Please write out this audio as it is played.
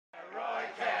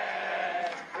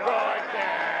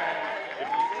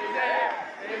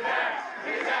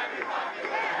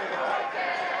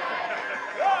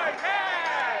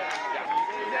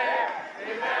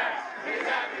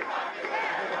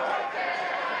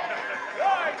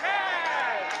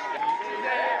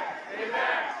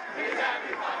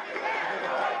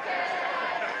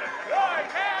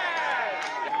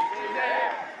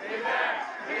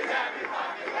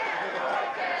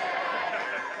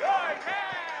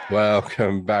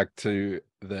Welcome back to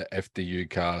the FDU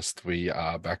cast. We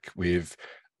are back with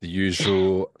the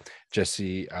usual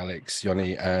Jesse, Alex,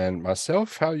 Yoni, and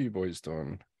myself. How are you boys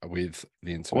doing with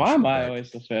the Why am international I break?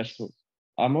 always the first?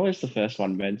 I'm always the first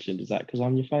one mentioned. Is that because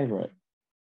I'm your favorite?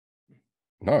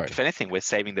 No, If anything, we're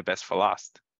saving the best for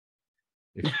last.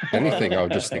 if anything, I'll I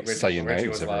just think not say your Reggie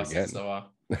names was ever last. again. So,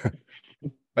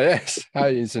 But yes, how are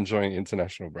you enjoying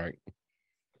international break?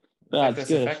 No, it's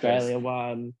good. Factors. Australia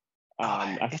won.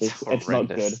 Actually, It's it's not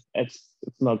good. horrendous.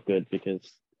 It's not good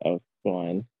because I was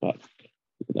fine, but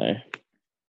you know,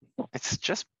 It's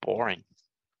just boring.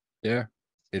 Yeah,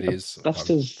 it is. that's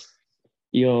because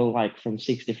you're like from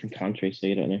 6 different countries, so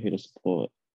you don't know who to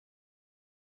support.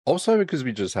 Also, because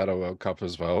we just had a World Cup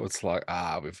as well, it's like,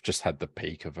 we've just had the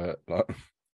peak of it. Like,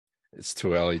 it's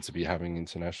too early to be having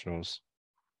internationals.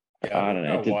 Yeah, I don't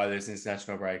know. why there's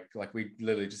international break. Like we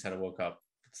literally just had a World Cup.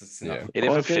 It's enough. It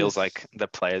Well, even feels 'cause- like the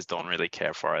players don't really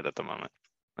care for it at the moment,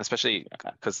 especially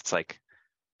because it's like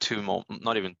 2 more,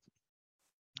 not even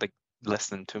like less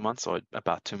than 2 months or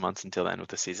about 2 months until the end of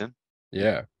the season.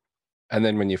 Yeah. And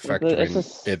then when you factor It's in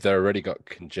just- if they've already got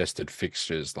congested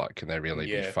fixtures, like, can they really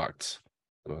be Yeah. fucked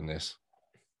doing this?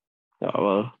 Oh,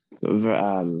 well, I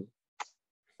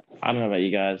don't know about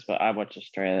you guys, but I watched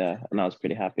Australia and I was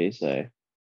pretty happy. So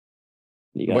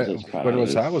you guys When, was proud when of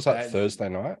was me. that? Was that That- Thursday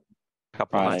night? A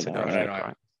couple of nights Friday ago, night. I think, Friday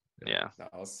right?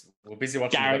 Yeah. We're busy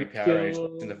watching Gary the Power Age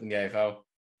Gill. in the AFL.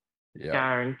 Yeah.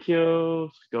 Karen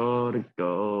Kill scored a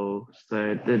goal,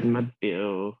 so did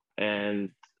Bill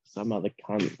and some other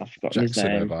cunt. I forgot his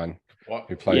Jackson name. Irvine, What?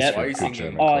 who plays Yeah. for Why are a you good singing?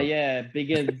 German Oh club. yeah,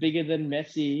 bigger than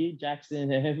Messi,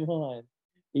 Jackson Irvine.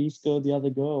 He scored the other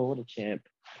goal. What a champ!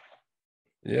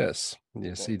 Yes,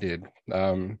 he did.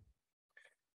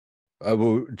 I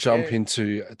will jump Yeah.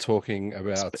 into talking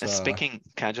about Speaking,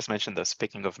 can I just mention though,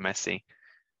 speaking of Messi,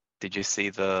 did you see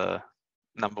the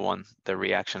number one, the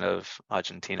reaction of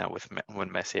Argentina when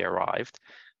Messi arrived?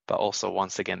 But also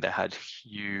once again, they had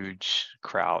huge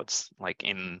crowds like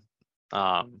in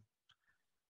I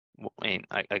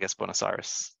guess Buenos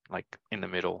Aires, like in the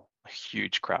middle,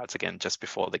 huge crowds again just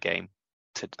before the game.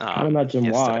 Can't imagine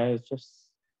yesterday. why. It's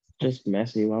just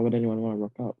Messi. Why would anyone want to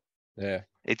rock up? yeah.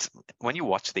 It's when you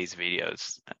watch these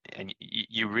videos and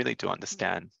you really do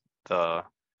understand the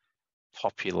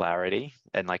popularity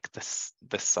and like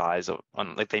the size of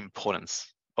like the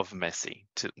importance of Messi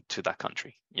to that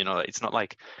country. You know, it's not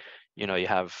like, you know, you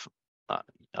have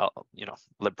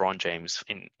LeBron James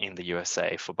in the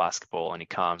USA for basketball and he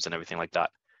comes and everything like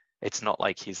that. It's not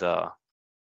like he's a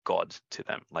god to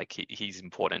them. Like he's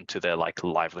important to their like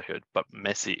livelihood, but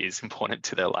Messi is important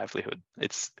to their livelihood.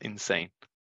 It's insane.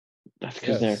 That's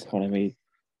because their Yes. economy,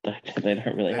 they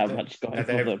don't really have much going for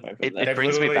they've- them over It there.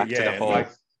 brings me back to the whole.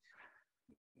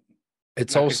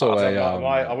 It's No, 'cause also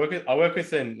I work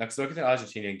with an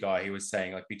Argentinian guy. He was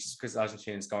saying like just because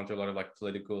Argentina's gone through a lot of like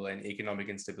political and economic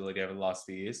instability over the last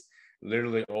few years,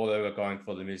 literally all they were going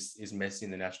for them is Messi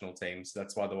in the national team. So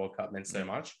that's why the World Cup meant so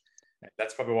much.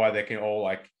 That's probably why they can all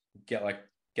like get like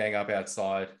gang up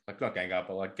outside, like not gang up,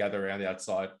 but like gather around the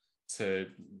outside to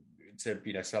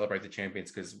celebrate the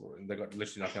champions because they've got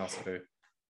literally nothing else to do.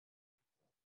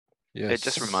 yes. It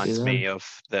just reminds me of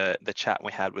the chat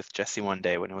we had with Jesse one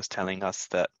day when he was telling us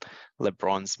that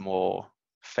LeBron's more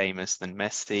famous than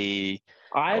Messi,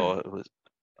 or it was,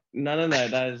 No.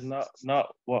 That is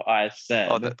not what I said.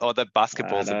 or that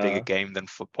basketball's a bigger No. game than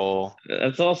football.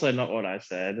 That's also not what I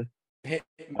said.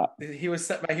 He was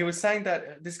saying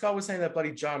that this guy was saying that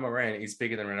bloody Ja Morant is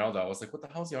bigger than Ronaldo. I was like, what the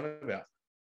hell's he on about?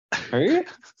 Who?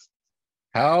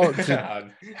 How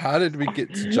did we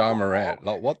get to Ja Morant?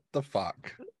 Like, what the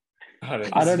fuck? I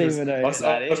don't even know who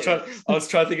that is. I was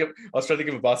trying to think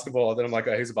of a basketball, and then I'm like,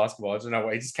 oh, who's a basketball? I don't know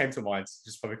why. He just came to mind,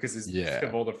 just probably because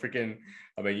of all the freaking.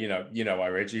 I mean, you know why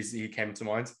Reggie he came to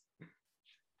mind.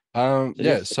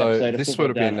 So this would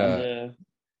have been a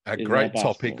is great now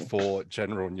topic basketball. for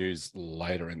general news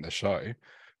later in the show,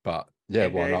 but yeah,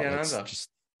 why NBA not? Down Let's Under. just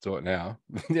do it now.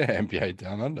 Yeah, NBA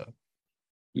Down Under.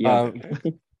 Yeah.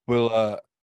 We'll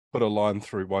put a line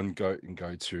through one goat and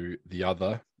go to the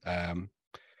other.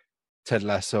 Ted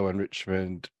Lasso and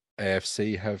Richmond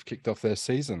AFC have kicked off their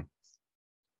season.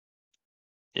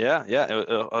 Yeah.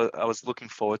 I was looking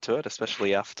forward to it,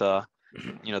 especially after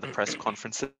the press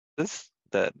conferences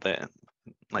that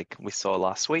like we saw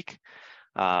last week.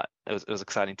 It was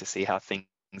exciting to see how things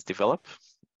develop.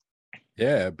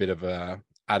 Yeah, a bit of a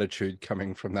attitude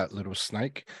coming from that little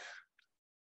snake.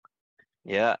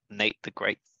 Yeah, Nate the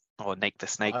Great, or Nate the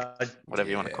Snake, whatever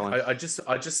you want to call him. I just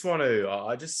want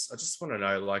to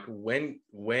know, like,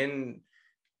 when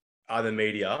are the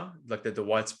media, like the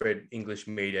widespread English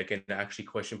media, going to actually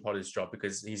question Potter's job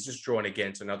because he's just drawn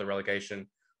against another relegation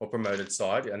or promoted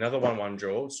side, another 1-1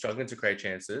 draw, struggling to create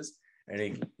chances, and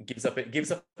he gives up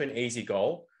an easy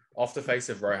goal off the face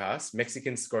of Rojas,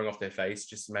 Mexicans scoring off their face,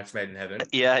 just match made in heaven.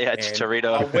 Yeah, it's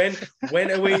Chicharito.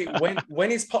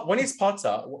 When is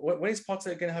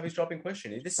Potter going to have his job in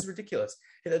question? This is ridiculous.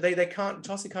 They can't.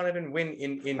 Chelsea can't even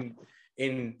win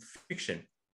in fiction.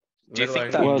 Do you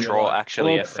think that draw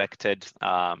actually affected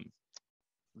the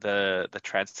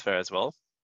transfer as well?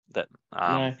 That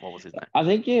No. what was his name? I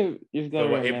think you've got to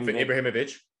remember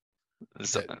Ibrahimovic.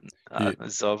 Zava.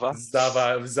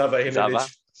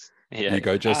 Ibrahimovic. Yeah. You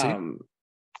go, Jesse.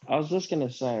 I was just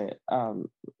gonna say,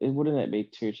 wouldn't it be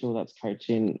Tuchel that's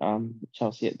coaching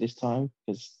Chelsea at this time?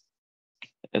 Because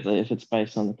if it's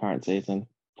based on the current season,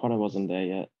 Potter wasn't there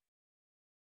yet.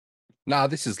 Nah,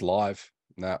 this is live.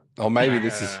 Nah, or maybe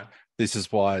this is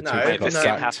why Tuchel got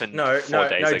sacked. No,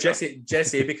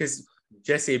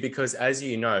 Jesse, because as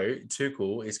you know,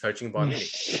 Tuchel is coaching Bayern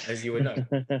Munich, as you would know.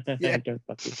 Yeah. Go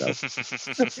fuck yourself.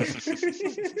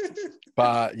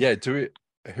 But yeah,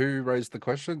 who raised the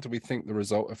question? Do we think the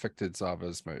result affected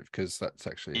Zava's move? Because that's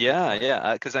actually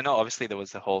because I know obviously there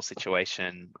was the whole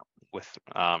situation with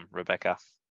Rebecca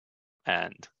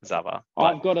and Zava.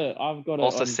 I've got to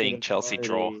also seeing Chelsea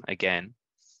draw again.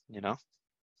 You know,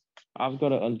 I've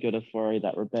got it on good authority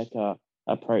that Rebecca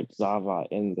approached Zava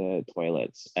in the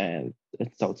toilets and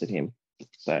insulted him.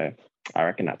 So I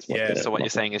reckon that's what. Yeah. So what you're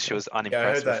saying is she was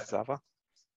unimpressed with Zava?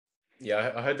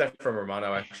 Yeah, I heard that from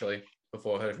Romano actually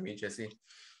before I heard it from you, Jesse.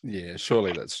 Yeah,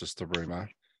 surely that's just a rumor.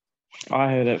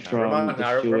 I heard it from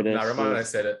Romano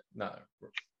said it. No,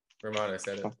 Romano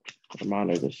said it.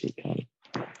 Romano's a shit cunt.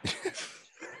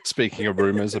 Speaking of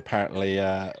rumors, apparently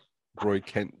Roy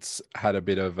Kent's had a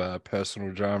bit of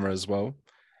personal drama as well.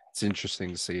 It's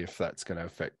interesting to see if that's going to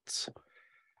affect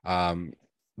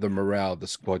the morale of the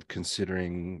squad,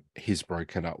 considering he's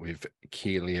broken up with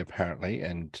Keeley apparently,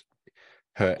 and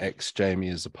her ex Jamie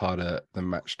is a part of the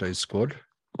matchday squad.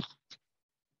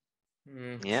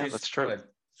 Yeah, that's true.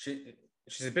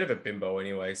 She's a bit of a bimbo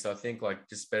anyway, so I think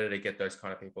just better to get those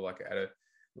kind of people better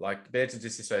to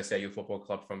disassociate your football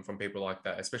club from people like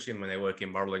that, especially when they work in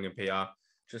modelling and PR.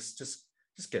 Just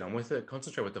get on with it.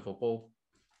 Concentrate with the football.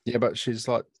 Yeah, but she's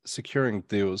securing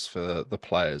deals for the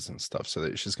players and stuff, so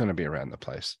that she's going to be around the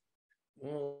place.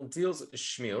 Well, deals,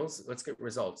 schmeals. Let's get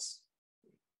results.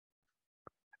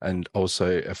 And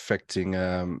also affecting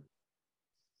the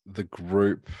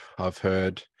group. I've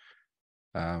heard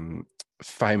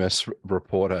famous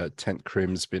reporter Tent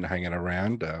Crim's been hanging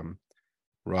around,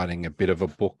 writing a bit of a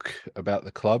book about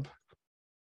the club.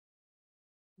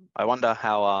 I wonder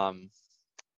how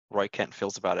Roy Kent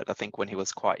feels about it. I think when he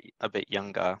was quite a bit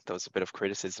younger, there was a bit of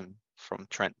criticism from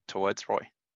Trent towards Roy.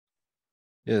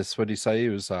 Yes, what did he say? He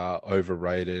was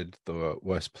overrated, the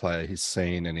worst player he's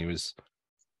seen, and he was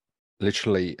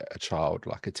literally a child,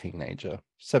 like a teenager,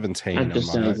 17.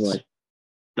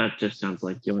 That just sounds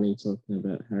like Yoni talking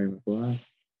about Harry Maguire.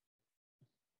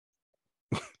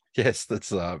 Yes,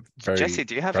 that's very Jesse,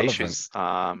 do you have relevant. issues?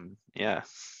 Yeah,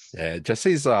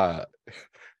 Jesse's going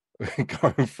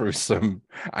through some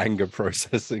anger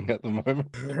processing at the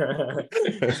moment.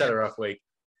 He's had a rough week.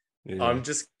 Yeah. I'm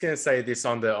just gonna say this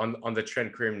on the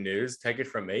Trent Crim news. Take it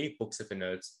from me. Books are for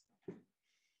nerds.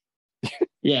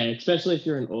 Yeah, especially if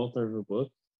you're an author of a book.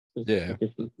 Yeah.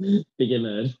 Bigger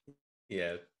nerd.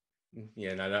 Yeah.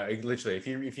 No. Literally, if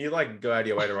you go out of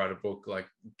your way to write a book,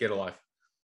 get a life.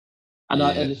 And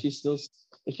if you still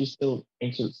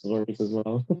ancient stories as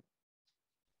well,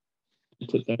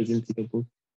 put those into the book.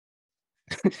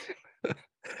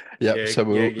 So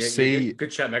we'll see. Yeah.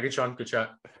 Good chat, Megatron. Good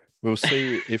chat. We'll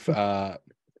see if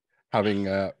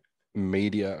having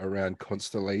media around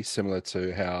constantly, similar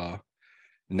to how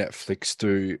Netflix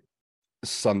do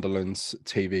Sunderland's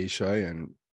TV show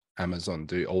and Amazon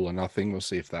do All or Nothing. We'll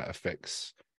see if that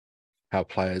affects how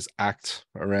players act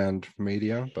around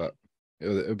media, but it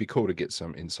would be cool to get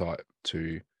some insight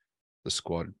to the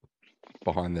squad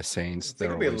behind the scenes.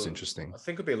 They're always interesting. I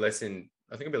think it'll be less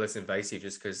invasive,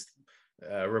 just because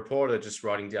a reporter just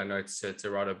writing down notes to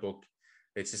write a book,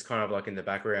 it's just kind of in the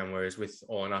background, whereas with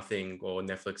All or Nothing or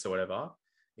Netflix or whatever,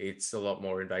 it's a lot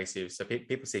more invasive. So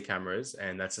people see cameras,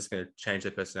 and that's just going to change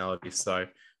their personality. So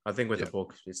I think with the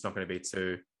book, it's not going to be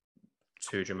too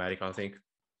dramatic, I think.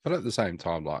 But at the same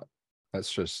time,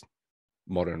 that's just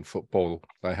modern football.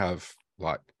 They have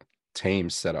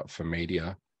teams set up for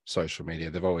media, social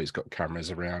media. They've always got cameras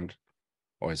around,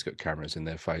 always got cameras in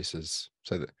their faces.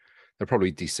 So that they're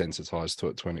probably desensitized to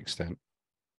it to an extent.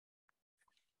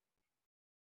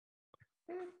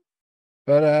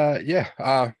 But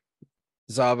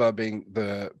Zava being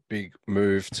the big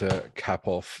move to cap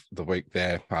off the week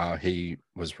there. He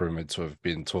was rumoured to have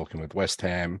been talking with West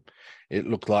Ham. It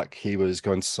looked like he was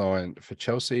going to sign for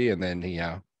Chelsea, and then he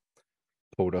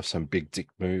pulled off some big dick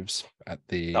moves at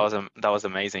the That was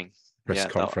amazing. press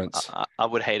conference. I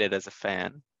would hate it as a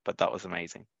fan, but that was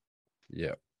amazing.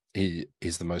 Yeah, he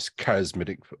is the most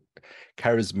charismatic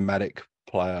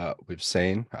player we've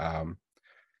seen. I'm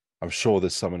sure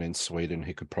there's someone in Sweden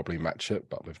who could probably match it,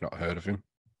 but we've not heard of him.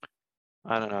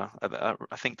 I don't know.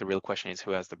 I think the real question is who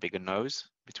has the bigger nose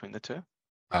between the two.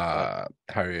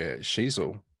 Harry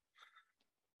Sheasel.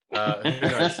 Who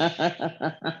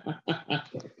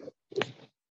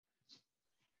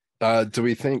knows? Do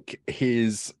we think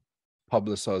his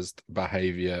publicized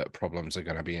behavior problems are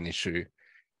going to be an issue,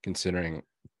 considering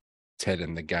Ted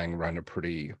and the gang run a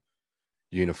pretty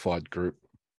unified group?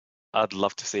 I'd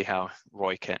love to see how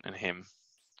Roy Kent and him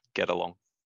get along.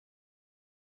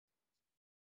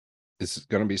 This is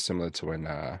going to be similar to when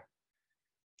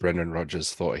Brendan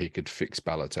Rodgers thought he could fix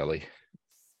Balotelli.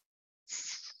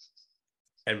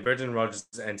 And Brendan Rodgers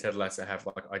and Ted Lasso have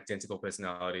like identical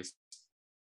personalities.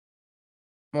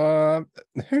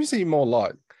 Who's he more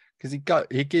like? Because he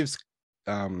gives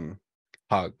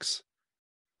hugs,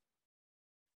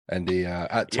 and he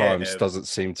at times doesn't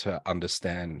seem to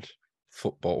understand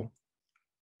football.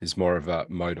 He's more of a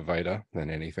motivator than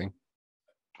anything.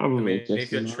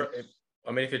 If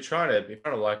you're trying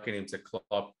to liken him to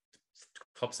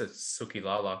Klopp's a Suki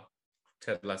Lala,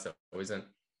 Ted Lasso isn't.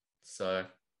 So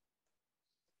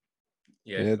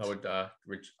yeah, I would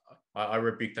I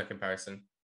rebuke that comparison.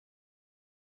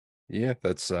 Yeah,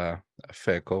 that's a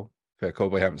fair call. Fair call.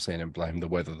 We haven't seen him blame the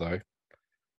weather though.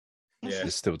 Yeah,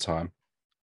 there's still time.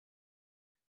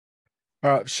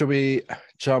 All right, shall we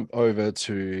jump over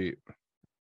to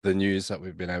the news that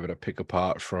we've been able to pick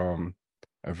apart from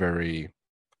a very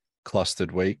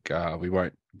clustered week? We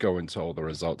won't go into all the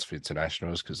results for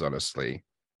internationals because honestly,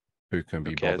 who can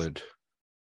be bothered?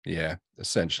 Yeah,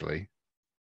 essentially.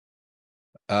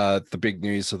 The big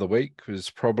news of the week was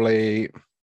probably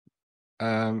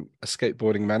a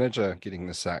skateboarding manager getting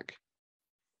the sack.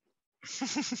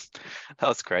 That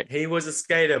was great. He was a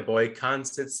skater boy. Kant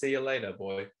said, "See you later,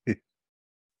 boy."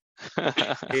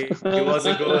 he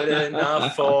wasn't good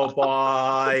enough for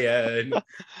Bayern.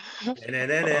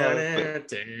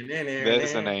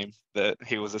 There's the name. That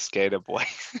he was a skater boy.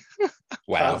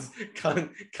 Wow.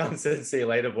 Kant said, "See you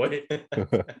later, boy."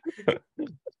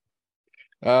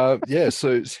 Yeah,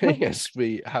 so yes,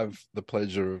 we have the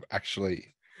pleasure of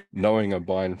actually knowing a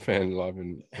Bayern fan live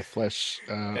in the flesh.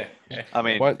 I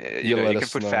mean, you can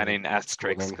put fan in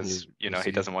asterisks because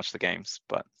he doesn't watch the games,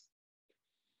 but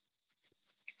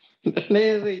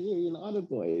they're the United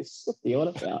boys. What are you on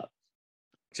about?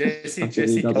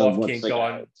 Jesse, go off, King. Go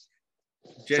on.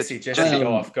 Jesse,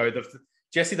 go off. Go.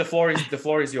 Jesse, the floor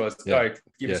is yours. Yeah. Go.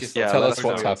 Give us your tell us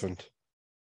what's happened.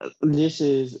 This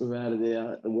is without a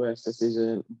doubt the worst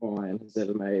decision Bayern has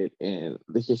ever made in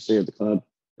the history of the club.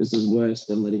 This is worse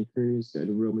than letting Cruz go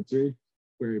to Real Madrid,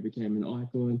 where he became an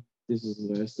icon. This is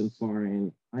worse than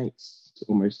firing Yates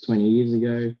almost 20 years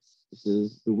ago. This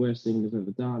is the worst thing they've ever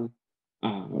done.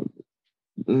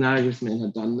 Nagelsmann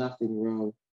had done nothing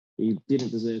wrong. He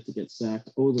didn't deserve to get sacked.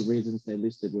 All the reasons they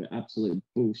listed were absolute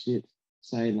bullshit,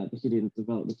 saying that he didn't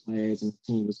develop the players and the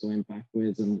team was going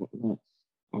backwards and whatnot.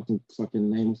 I can fucking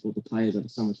name all the players that are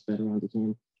so much better under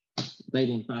him. They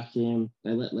didn't back him.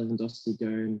 They let Lewandowski go.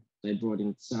 And they brought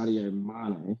in Sadio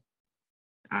Mane.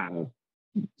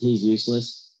 He's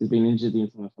useless. He's been injured the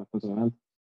entire fucking time.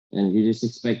 And you just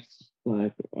expect,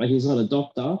 he's not a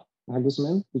doctor,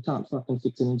 Nagelsmann. He can't fucking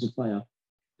fix an injured player.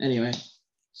 Anyway,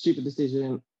 stupid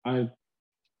decision. I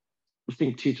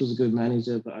think Tuchel's a good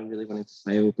manager, but I really want him to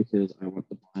fail because I want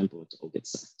the Bayern board to all get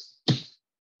sacked.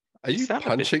 Are you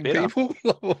punching people?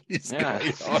 He's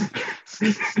banging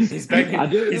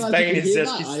his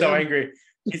chest. He's so angry.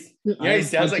 He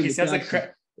sounds like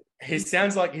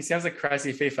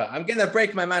crazy FIFA. I'm gonna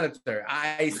break my monitor.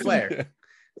 I swear.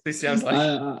 This sounds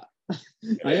like.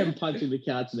 I am punching the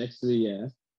couch next to me. Yeah.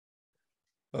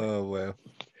 Oh well.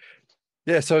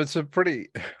 Yeah, so it's a pretty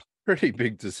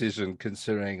big decision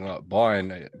considering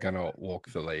Bayern are gonna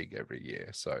walk the league every year.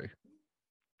 So.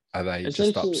 Are they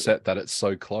just upset that it's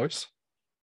so close?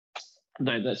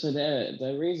 No, so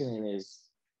their reasoning is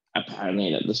apparently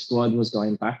that the squad was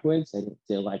going backwards. They didn't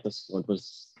feel like the squad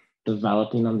was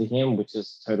developing under him, which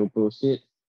is total bullshit.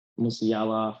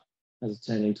 Musiala has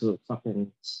turned into a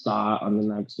fucking star under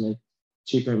Nagelsmann.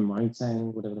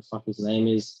 Choupo-Moting, whatever the fuck his name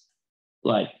is,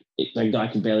 the guy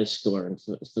can barely score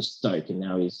for Stoke, and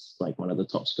now he's like one of the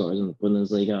top scorers in the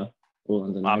Bundesliga. all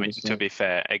under I mean, Nagelsmann. to be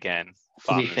fair, again,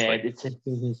 To be Farman's fair, like, it's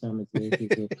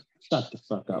shut the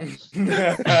fuck up.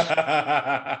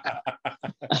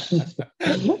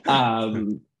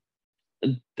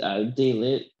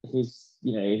 D-Lit,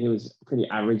 he was pretty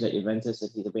average at Juventus,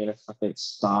 and he's been a fucking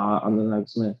star under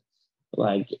Nagelsmann.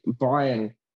 Like,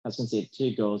 Bayern has conceded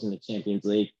 2 goals in the Champions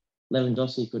League.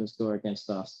 Lewandowski couldn't score against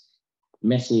us.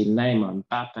 Messi, Neymar,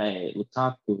 Mbappe,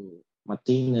 Lukaku,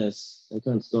 Martinez, they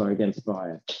couldn't score against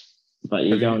Bayern. But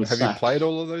Have you played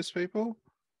all of those people?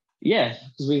 Yeah,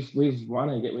 because we've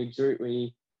won again.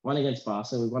 We won against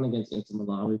Barca, we won against Inter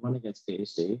Milan, we won against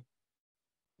PSG.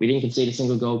 We didn't concede a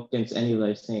single goal against any of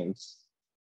those teams.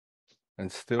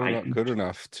 And still not good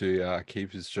enough to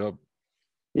keep his job.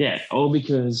 Yeah, all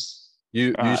because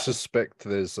you suspect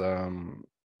there's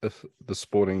the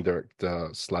sporting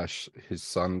director / his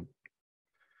son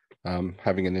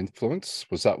having an influence.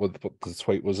 Was that what the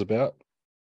tweet was about?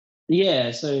 Yeah,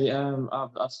 so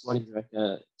our sporting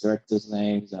director's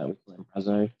name is we call him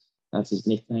Brazo. That's his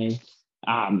nickname.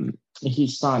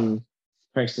 His son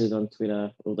posted on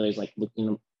Twitter all those like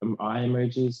looking eye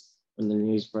emojis when the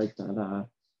news broke that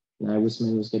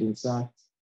Nagelsmann was getting sacked.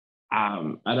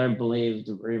 I don't believe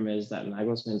the rumors that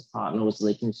Nagelsmann's partner was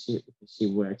leaking shit because she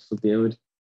worked for Build,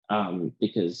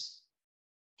 because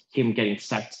him getting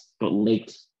sacked got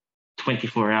leaked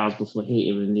 24 hours before he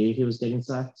even knew he was getting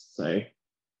sacked. So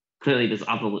clearly there's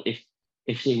other,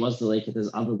 if she was the leaker, there's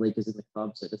other leakers in the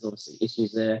club, so there's obviously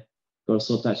issues there. Got to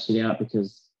sort that shit out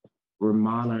because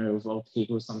Romano, of all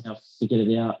people, somehow figured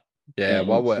it out. Yeah,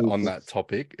 while we're on that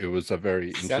topic, it was a very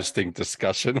interesting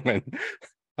discussion when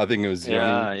I think it was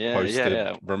Yoni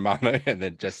posted Romano, and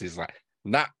then Jesse's like,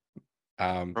 nah,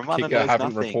 Kicker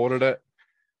haven't reported it.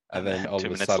 And then all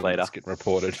of a sudden later, it's getting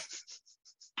reported.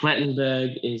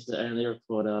 Plettenberg is the only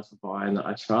reporter for Bayern that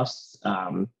I trust.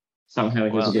 Somehow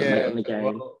he was a bit late in the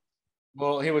game.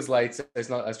 Well, he was late, so it's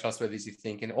not as trustworthy as you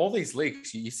think. And all these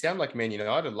leaks, you sound like Man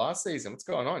United last season. What's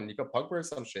going on? You got Pogba or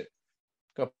some shit?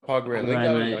 Got Pogba and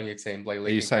Lingard on your team. Are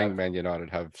you saying Man United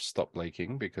have stopped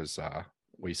leaking because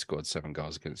we scored 7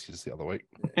 goals against you the other week?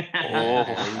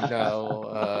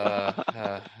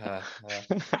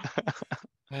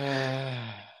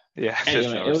 Yeah.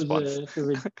 Anyway, it's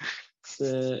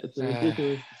a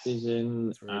ridiculous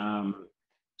decision.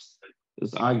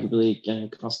 It's arguably going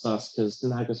to cost us because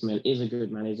Nagelsmann is a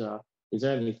good manager. He's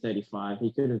only 35.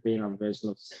 He could have been our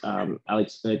version of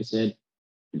Alex Ferguson,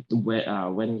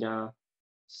 Wenger,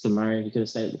 Simone. He could have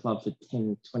stayed at the club for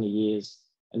 10, 20 years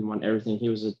and won everything. He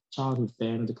was a childhood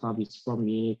fan of the club. He's from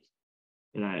Munich.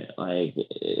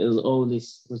 It was all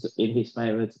this was in his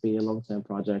favour to be a long-term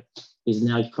project. He's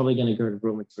now probably going to go to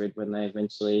Real Madrid when they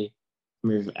eventually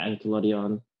move Ancelotti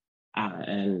on,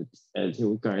 and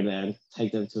he'll go there and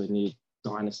take them to a new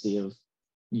dynasty of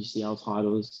UCL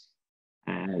titles.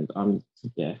 And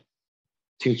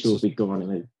Tuchel will be gone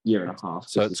in a year and a half.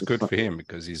 So it's good for him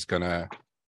because he's going to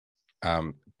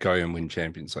go and win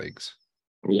Champions Leagues.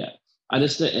 Yeah.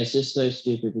 It's just so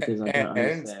stupid because I don't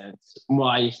understand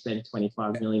why you spend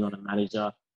 25 million on a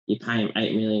manager, you pay him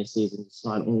 8 million a season, you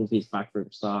sign all of his backroom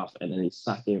staff, and then you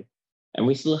sack him. And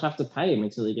we still have to pay him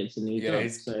until he gets a new job.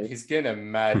 He's getting a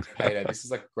mad payday. This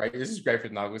is great. This is great for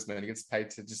Nagelsmann. He gets paid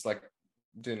to just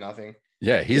do nothing.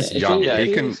 Yeah, he's young.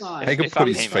 He can put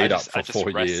his feet up for 4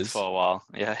 years. For a while.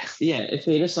 Yeah. Yeah, if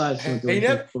he decides to do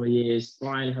it for 4 years,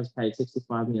 Bayern has paid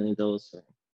 $65 million for him.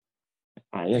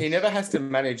 He never has to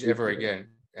manage ever again,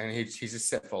 and he's just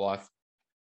set for life.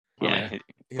 Yeah,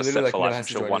 he was set for life. I'm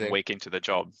sure 1 week into the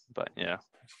job, but yeah.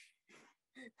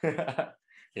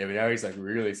 Yeah, but now he's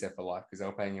really set for life because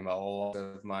they're paying him a lot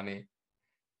of money.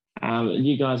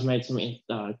 You guys made some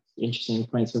interesting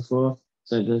points before.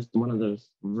 So one of the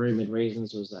rumored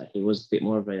reasons was that he was a bit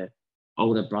more of an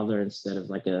older brother instead of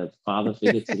a father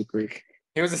figure to the group.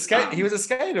 He was a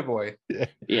Sk8er boy.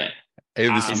 Yeah. It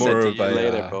was more of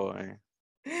boy.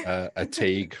 A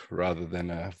Teague rather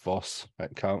than a Voss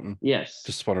at Carlton. Yes.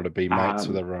 Just wanted to be mates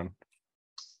with everyone.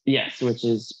 Yes, which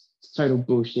is total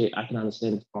bullshit. I can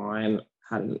understand it's fine.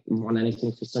 Hadn't won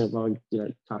anything for so long.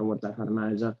 Carlton wanted that kind of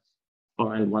manager.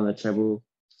 Bayern won the treble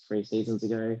 3 seasons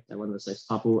ago. They won the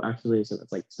sextuple actually, so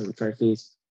that's 7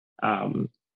 trophies. And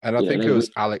I think it was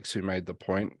Alex who made the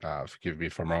point. Forgive me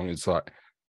if I'm wrong. It's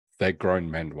they're grown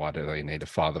men. Why do they need a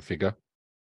father figure?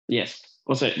 Yes.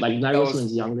 Also,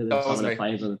 Nagelsmann's younger than some of the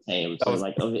players on the team. So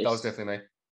that was definitely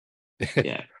me.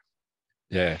 Yeah.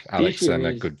 Yeah, Alex, and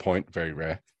a good point. Very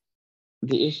rare.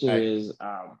 The issue is,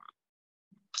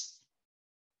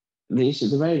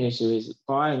 the main issue is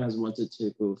Bayern has wanted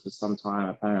Tuchel for some time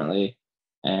apparently,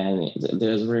 and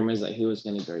there's rumors that he was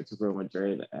going to go to Real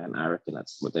Madrid, and I reckon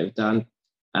that's what they've done.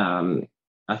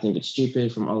 I think it's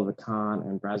stupid from Oliver Kahn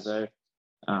and Brazzo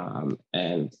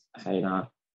and Hayner.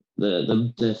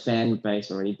 The fan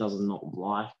base already does not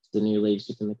like the new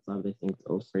leadership in the club. They think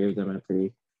all three of them are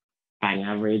pretty bang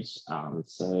average.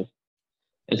 So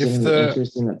it's going to be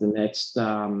interesting at the next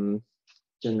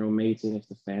general meeting if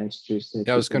the fans choose to.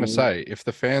 Yeah, I was going to say, if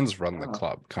the fans run the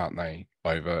club, can't they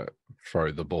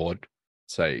overthrow the board?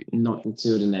 Say not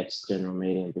until the next general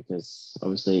meeting, because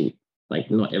obviously, like,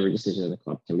 not every decision in the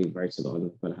club can be voted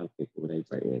on, but have people they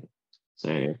vote in.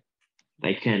 So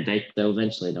they'll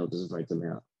eventually just vote them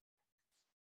out.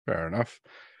 Fair enough.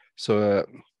 So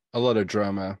a lot of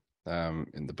drama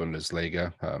in the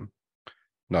Bundesliga.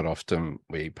 Not often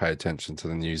we pay attention to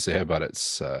the news there, but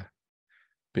it's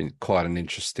been quite an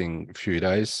interesting few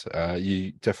days.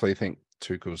 You definitely think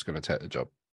Tuchel's going to take the job?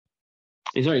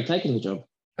 He's already taken the job.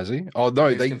 Has he? Oh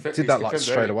no, they did that like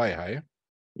straight away, hey?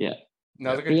 Yeah.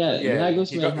 No,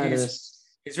 Nagelsmann had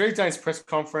he's already done his press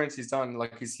conference. He's done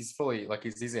he's fully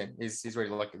he's in. He's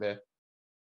already there.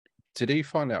 Did he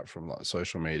find out from like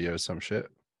social media or some shit?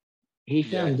 He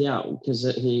found out because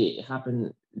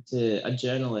a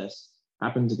journalist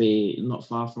happened to be not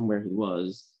far from where he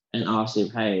was and asked him,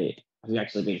 "Hey, have you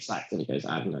actually been sacked?" And he goes,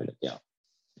 "I have no idea."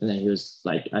 And then he was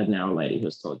like, an hour later, he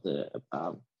was told to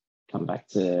come back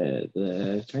to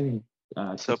the training.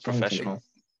 So professional.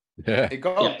 Yeah.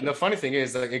 And the funny thing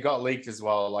is, it got leaked as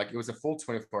well. Like, it was a full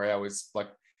 24 hours. Like,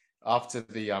 after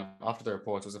the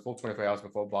reports, it was a full 24 hours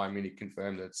before Bayern Munich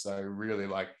confirmed it. So really,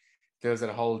 like, there was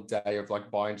a whole day of like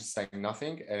Bayern just saying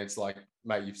nothing, and it's like,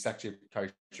 mate, you've sacked your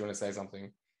coach. You want to say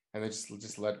something? And they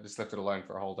just left it alone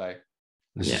for a whole day.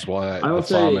 This is why the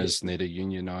farmers need to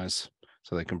unionize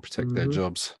so they can protect their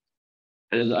jobs.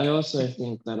 I also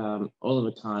think that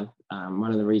Oliver Kahn,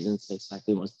 one of the reasons they sacked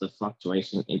him was the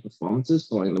fluctuation in performances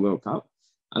following the World Cup.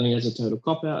 I think it's a total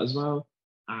cop-out as well.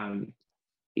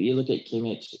 You look at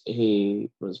Kimmich, he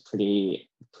was pretty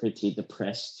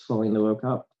depressed following the World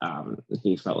Cup.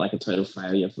 He felt like a total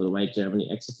failure for the way Germany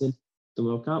exited the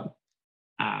World Cup.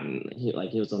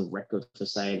 He was on record for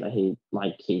saying that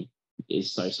he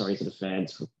is so sorry to the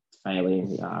fans for failing.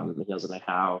 He doesn't know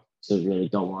how to really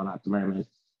go on at the moment.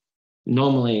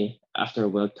 Normally, after a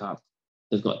World Cup,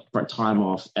 they've got time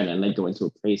off and then they go into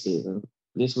a preseason.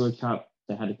 This World Cup,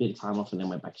 they had a bit of time off and then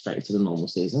went back straight into the normal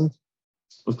season.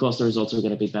 Of course, the results are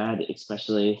going to be bad,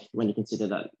 especially when you consider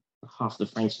that half the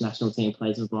French national team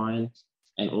plays with Bayern,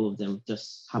 and all of them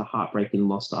just had a heartbreaking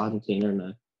loss to Argentina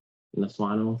in the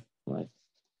final.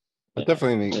 I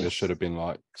definitely think there should have been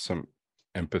like some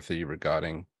empathy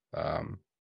regarding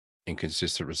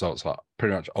inconsistent results, like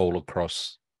pretty much all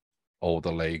across all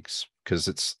the leagues, because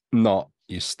it's not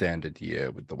your standard year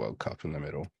with the World Cup in the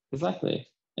middle. Exactly.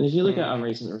 And if you look at our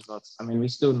recent results, I mean, we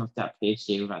still knocked out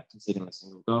PSG without conceding a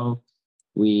single goal.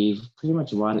 We've pretty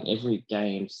much won every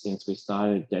game since we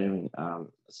started going,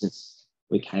 since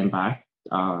we came back.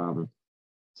 So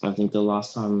I think the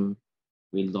last time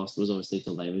we lost was obviously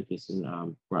to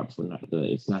Leverkusen right before the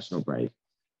international break.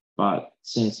 But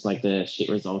since like the shit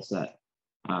results that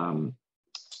Khan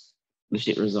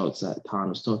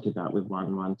was talking about, we've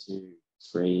won 1, 2,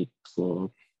 3,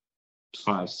 4,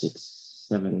 5, 6,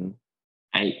 7,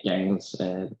 8 games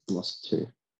and lost 2.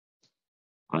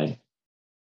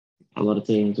 A lot of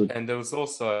teams would. And there was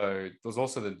also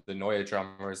the Neuer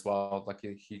drama as well. Like,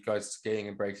 he goes skiing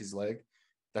and breaks his leg.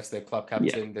 That's their club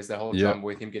captain. Yeah. There's the whole drama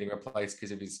with him getting replaced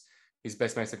because of his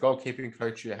best mate's a goalkeeping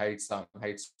coach who hates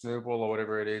snowball or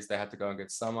whatever it is. They had to go and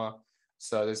get Summer.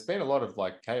 So there's been a lot of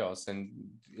like chaos, and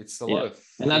it's a lot of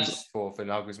things for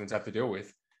Nagelsmann to have to deal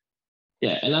with.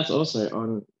 Yeah, and that's also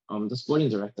on the sporting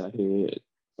director, who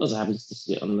also happens to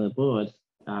sit on the board,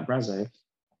 Brazzo.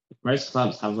 Most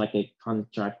clubs have like a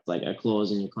contract, like a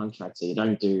clause in your contract, so you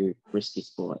don't do risky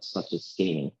sports such as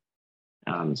skiing.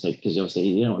 So because obviously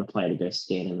you don't want to play to go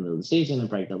skiing in the middle of the season and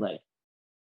break their leg.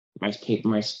 Most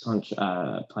players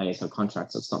have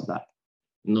contracts that stop that.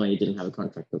 No, you didn't have a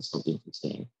contract that stopped you from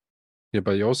skiing. Yeah,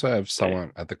 but you also have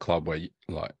someone at the club where,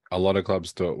 like, a lot of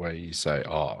clubs do it where you say,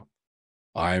 "Oh,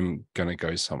 I'm gonna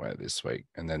go somewhere this week,"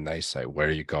 and then they say, "Where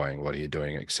are you going? What are you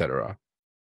doing?" etc.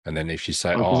 And then if you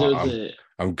say,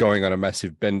 I'm going on a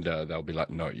massive bender," they'll be like,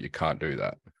 "No, you can't do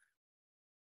that."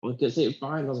 Well, because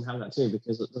Bayern doesn't have that too,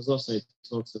 because there's also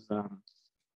talks of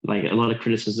like a lot of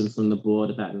criticism from the board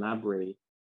about Gnabry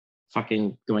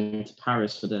fucking going to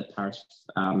Paris for the Paris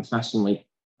Fashion Week.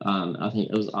 I think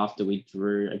it was after we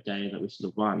drew a game that we should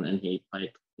have won, and he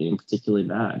played particularly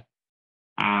bad.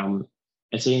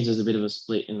 It seems there's a bit of a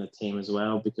split in the team as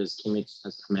well, because Kimmich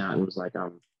has come out and was like,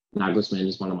 Nagelsmann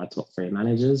is one of my top 3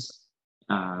 managers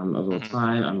of all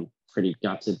time. I'm pretty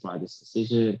gutted by this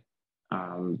decision.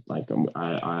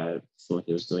 I thought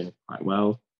he was doing quite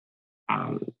well.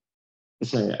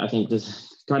 So I think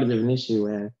there's kind of an issue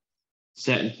where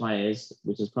certain players,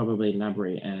 which is probably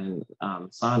Nabry and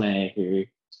Sane, who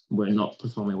were not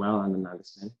performing well under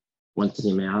Nagelsmann, wanted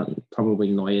him out. And probably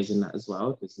Neuer's in that as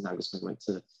well, because Nagelsmann went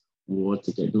to war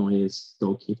to get Neuer's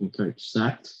goalkeeping coach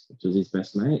sacked, which was his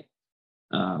best mate.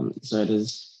 So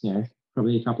there's,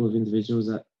 probably a couple of individuals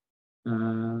that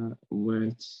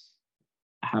weren't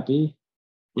happy.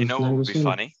 You know what would be Nagelsmann.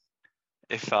 funny?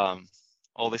 If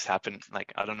all this happened,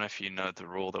 like, I don't know if you know the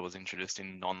rule that was introduced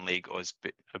in non-league or is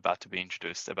about to be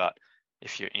introduced about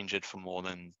if you're injured for more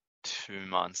than 2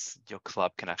 months, your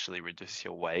club can actually reduce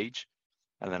your wage.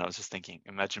 And then I was just thinking,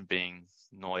 imagine being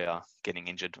Neuer getting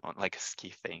injured on like a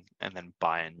ski thing, and then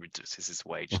Bayern reduces his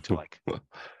wage to like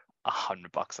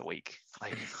 $100 a week.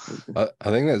 Like, I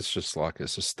think that's just like a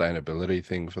sustainability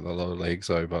thing for the lower leagues,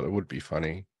 though. But it would be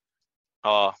funny.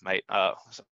 oh, mate, I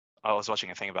was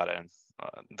watching a thing about it, and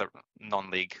the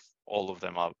non-league, all of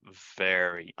them are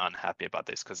very unhappy about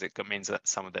this because it means that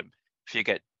some of them, if you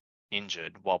get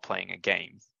injured while playing a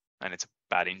game and it's a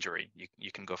bad injury,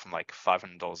 you can go from like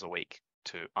 $500 a week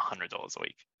to $100 a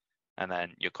week, and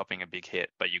then you're copying a big hit,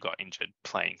 but you got injured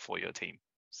playing for your team.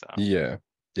 So Yeah.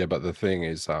 But the thing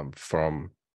is,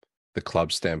 from the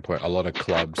club standpoint, a lot of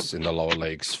clubs in the lower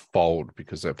leagues fold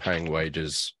because they're paying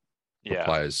wages for yeah,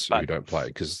 players who but don't play,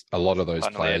 because a lot of those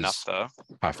funnily players enough, though,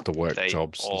 have to work they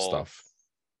jobs and all stuff.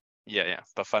 Yeah,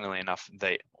 but funnily enough,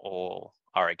 they all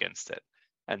are against it.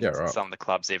 And Yeah, right. some of the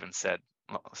clubs even said,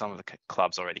 some of the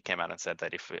clubs already came out and said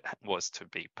that if it was to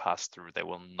be passed through, they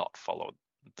will not follow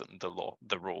the law,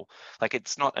 the rule. Like,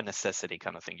 it's not a necessity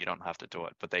kind of thing. You don't have to do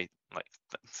it, but they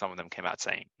some of them came out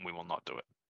saying we will not do it,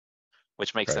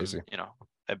 which makes Crazy. them,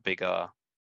 a bigger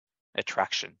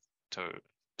attraction to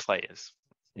players.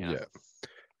 Yeah.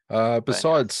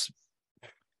 Besides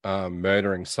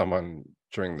murdering someone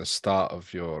during the start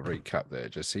of your recap there,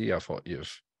 Jesse, I thought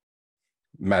you've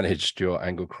managed your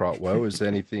angle quite well. Is there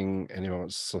anything anyone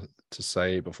wants to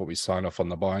say before we sign off on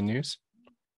the Bayern news?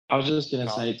 I was just going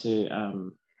to say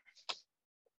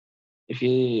if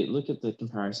you look at the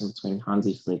comparison between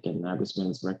Hansi Flick and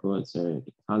Nagelsmann's record, so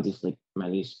Hansi Flick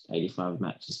managed 85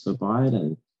 matches for Bayern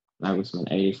and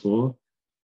Nagelsmann 84.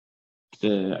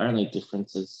 The only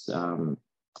difference is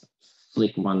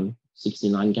Flick won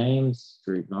 69 games,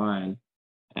 drew 9,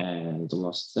 and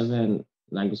lost 7.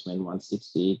 Nagelsmann won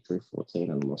 60, drew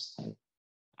 14, and lost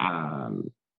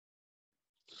 10.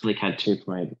 Flick had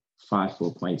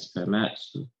 2.54 points per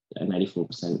match, an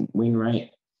 84% win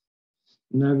rate.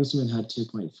 Nagelsmann had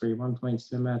 2.31 points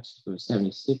per match for a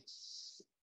 76%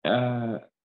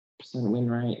 win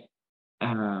rate.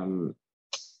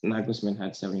 Nagelsmann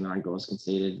had 79 goals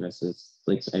conceded versus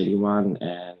Flick's 81,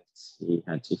 and he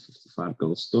had 255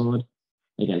 goals scored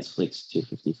against Flick's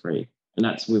 253. And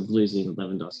that's with losing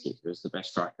Lewandowski, who was the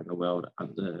best striker in the world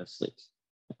under Flick.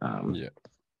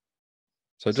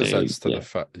 So it just adds to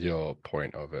your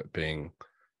point of it being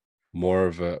more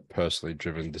of a personally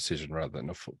driven decision rather than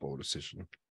a football decision.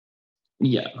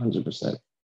 Yeah, 100%.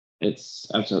 It's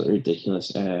absolutely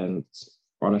ridiculous. And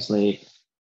honestly,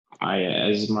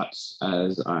 as much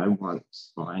as I want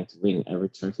Bayern to win every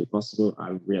trophy possible,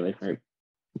 I really hope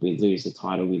we lose the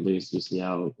title, we lose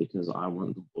UCL, because I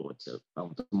want the board to, I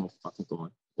want them all fucking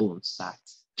gone, all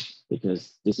sacked,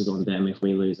 because this is on them if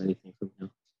we lose anything from here.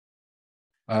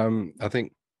 I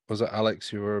think, was it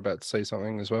Alex, you were about to say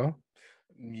something as well?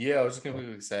 Yeah, I was just going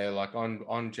to say, like,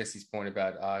 on Jesse's point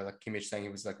about like Kimmich saying he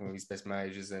was like one of his best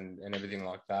managers and everything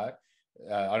like that.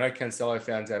 I know Cancelo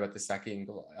found out about the sacking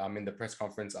in the press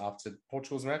conference after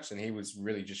Portugal's match, and he was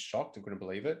really just shocked and couldn't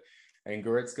believe it. And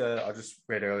Goretzka, I just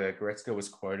read earlier, Goretzka was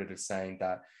quoted as saying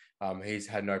that he's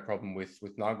had no problem with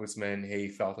Nagelsmann. He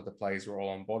felt that the players were all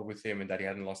on board with him and that he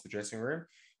hadn't lost the dressing room.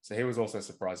 So he was also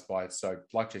surprised by it. So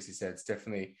like Jesse said, it's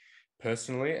definitely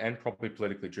personally and probably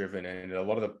politically driven. And a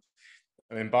lot of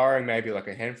barring maybe like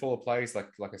a handful of players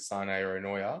like a Sk8er or a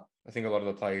Neuer, I think a lot of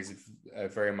the players are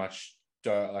very much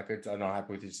are not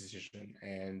happy with his decision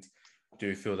and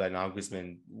do feel that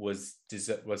Nagelsmann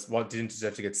didn't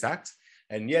deserve to get sacked.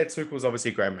 And yeah, Tuchel was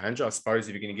obviously a great manager. I suppose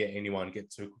if you're going to get anyone, get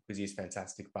Tuchel because he's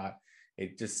fantastic. But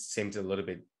it just seems a little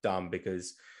bit dumb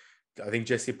because I think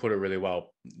Jesse put it really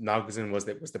well. Nagelsmann was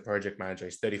the project manager.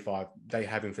 He's 35. They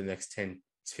have him for the next 10,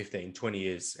 15, 20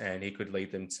 years, and he could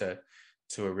lead them to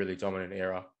a really dominant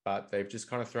era. But they've just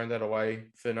kind of thrown that away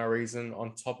for no reason,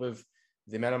 on top of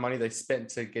the amount of money they spent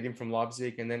to get him from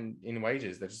Leipzig and then in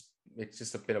wages. It's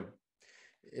just a bit of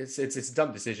it's a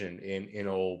dumb decision in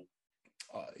all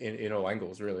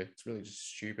angles, really. It's really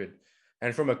just stupid.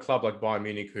 And from a club like Bayern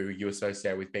Munich, who you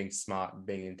associate with being smart and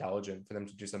being intelligent, for them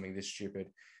to do something this stupid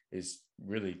is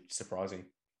really surprising.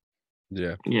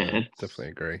 Yeah, Yeah, I definitely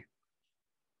agree.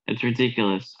 It's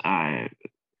ridiculous.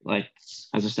 Like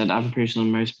as I said, I'm pretty sure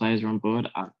most players are on board.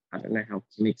 I don't know how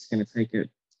Kimmich's going to take it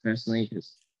personally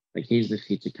because like he's the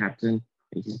future captain.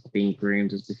 He's being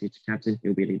groomed as the future captain.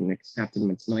 He'll be the next captain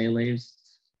when Sk8er leaves.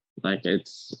 Like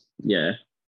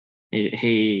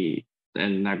he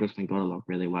and Nagelsmann got along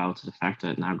really well to the fact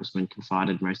that Nagelsmann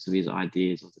confided most of his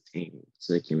ideas of the team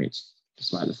to Kimmich,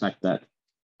 despite the fact that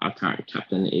our current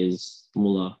captain is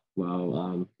Muller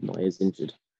while Neuer is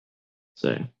injured.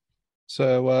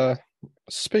 So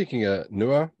speaking of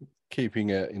Neuer, keeping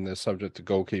it in the subject of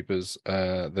goalkeepers,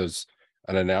 there's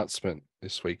an announcement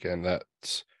this weekend that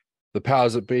the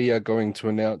powers that be are going to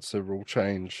announce a rule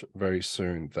change very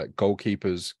soon that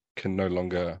goalkeepers can no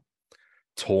longer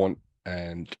taunt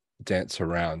and dance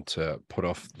around to put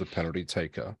off the penalty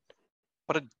taker.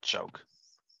 What a joke.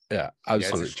 Yeah,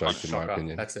 absolute joke in my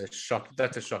opinion. That's a shock.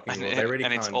 That's a shocking rule. They And already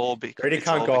it's can't, all they already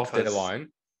can't go off their because- line.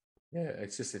 Yeah,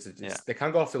 they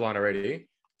can't go off the line already.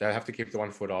 They have to keep the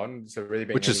 1 foot on. So really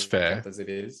being Which is fair as it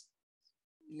is.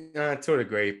 To a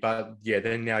degree, but yeah,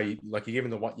 then now you're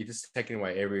giving you're just taking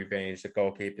away every advantage that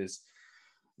goalkeepers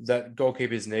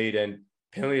need, and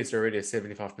penalties are already a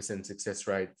 75% success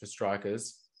rate for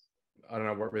strikers. I don't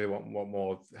know what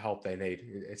more help they need.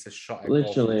 It's a shot at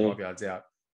goal from 12 yards out.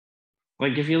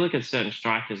 Like if you look at certain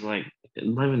strikers, like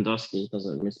Lewandowski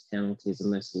doesn't miss penalties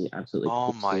unless he absolutely.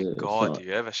 Oh my God! shot. Do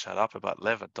you ever shut up about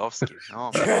Lewandowski?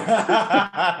 Oh,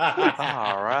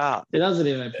 right. He doesn't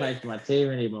even play for my team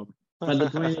anymore. But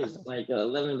the point is, like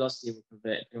Lewandowski will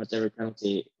convert pretty much every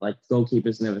penalty. Like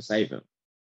goalkeepers never save him.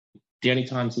 The only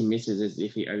times he misses is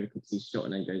if he overcooks his shot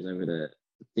and then goes over the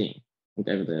thing,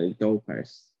 over the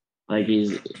goalpost. Like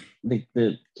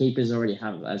the keepers already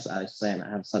have, as Alex saying,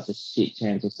 have such a shit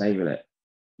chance of saving it.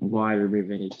 Why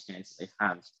remove any chance they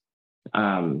have?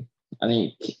 I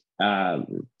think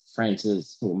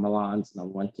Milan's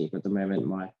number one keeper at the moment,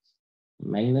 Mike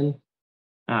Maignan.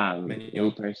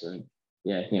 He posted,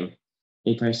 him.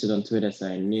 He posted on Twitter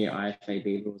saying new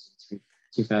IFAB rules in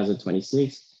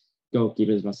 2026.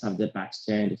 Goalkeepers must have their backs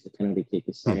turned if the penalty kick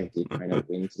is saved. The opponent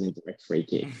wins an indirect free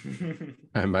kick.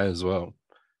 I may as well.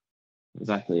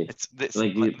 Exactly. This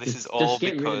is all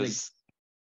because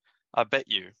I bet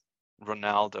you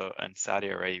Ronaldo and Saudi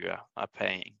Arabia are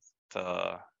paying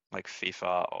the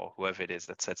FIFA or whoever it is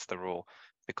that sets the rule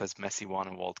because Messi won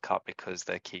a World Cup because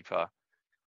their keeper,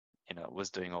 was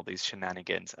doing all these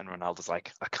shenanigans, and Ronaldo's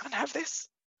like, I can't have this.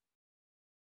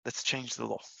 Let's change the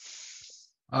law.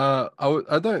 I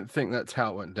don't think that's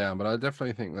how it went down, but I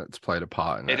definitely think that's played a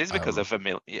part in it. It is because of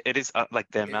it is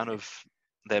the amount of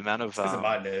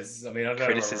Martinez. I mean, I don't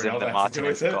criticism know that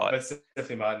Martinez got. But it's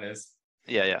definitely Martinez.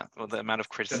 Yeah. Well, the amount of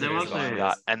criticism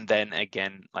that, and then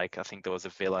again, I think there was a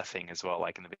Villa thing as well,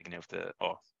 in the beginning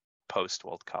of post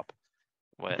World Cup,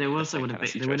 where there also would have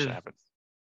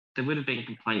been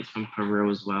complaints from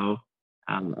Peru as well.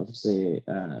 Obviously,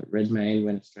 Redmayne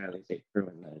when Australia beat Peru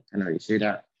in the penalty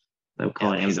shootout, they were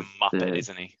calling him he's a muppet,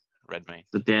 isn't he, Redmayne?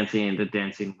 The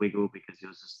dancing wiggle because he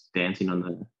was just dancing on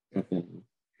the fucking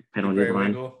penalty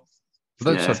line.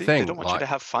 That's the thing. They don't want you to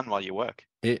have fun while you work.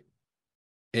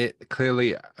 It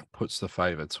clearly puts the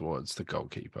favour towards the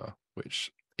goalkeeper,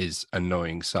 which is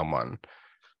annoying someone.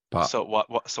 But so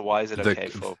why is it okay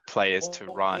for players to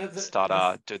run,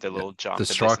 stutter, do their little jump? The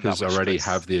strikers already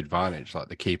have the advantage. Like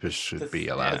the keepers should be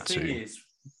allowed to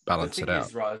balance it out.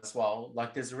 Is right as well.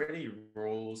 There's already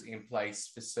rules in place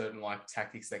for certain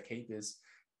tactics that keepers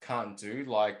can't do.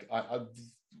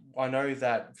 I know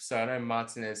that. So I know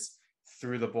Martinez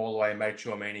threw the ball away and made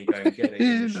sure Manny go and get it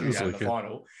in the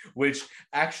final, which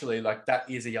actually that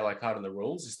is a yellow card in the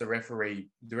rules. Just the referee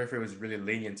was really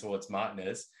lenient towards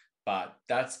Martinez, but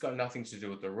that's got nothing to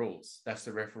do with the rules. That's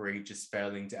the referee just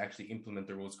failing to actually implement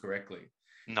the rules correctly.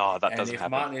 No, that doesn't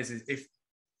happen. Martinez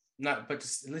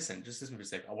just listen for a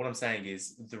second. What I'm saying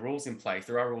is the rules in place.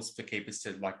 There are rules for keepers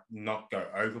to not go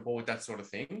overboard, that sort of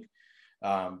thing.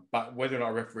 But whether or not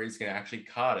a referee is going to actually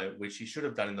card it, which he should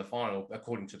have done in the final,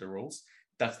 according to the rules,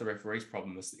 that's the referee's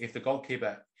problem. If the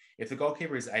goalkeeper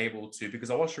is able to, because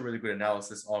I watched a really good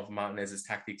analysis of Martinez's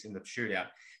tactics in the shootout,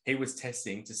 he was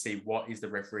testing to see what is the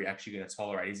referee actually going to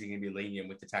tolerate. Is he going to be lenient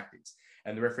with the tactics?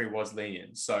 And the referee was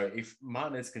lenient. So if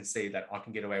Martinez can see that I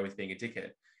can get away with being a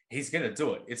dickhead, he's going to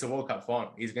do it. It's a World Cup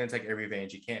final. He's going to take every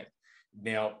advantage he can.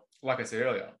 Now, like I said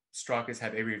earlier, strikers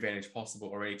have every advantage possible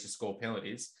already to score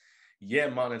penalties. Yeah,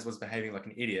 Martinez was behaving like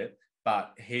an idiot,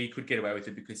 but he could get away with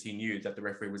it because he knew that the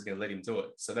referee was going to let him do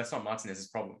it. So that's not Martinez's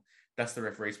problem. That's the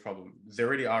referee's problem. There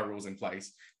already are rules in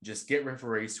place. Just get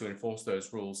referees to enforce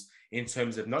those rules in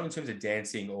terms of, not in terms of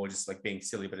dancing or just like being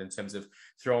silly, but in terms of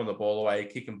throwing the ball away,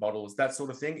 kicking bottles, that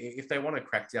sort of thing. If they want to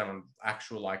crack down on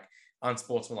actual like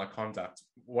unsportsmanlike conduct,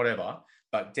 whatever,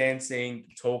 but dancing,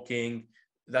 talking,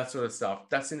 that sort of stuff,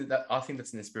 that's in that. I think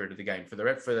that's in the spirit of the game. For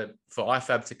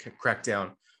IFAB to crack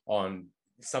down on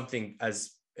something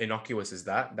as innocuous as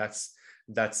that, that's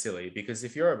silly. Because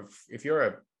if you're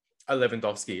a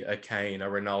Lewandowski, a Kane, a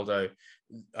Ronaldo,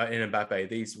 and Mbappe,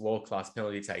 these world-class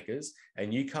penalty takers,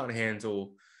 and you can't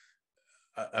handle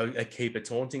a keeper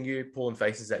taunting you, pulling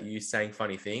faces at you, saying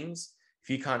funny things, if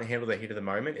you can't handle the heat of the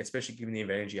moment, especially given the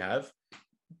advantage you have,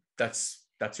 that's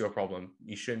your problem.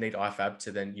 You shouldn't need IFAB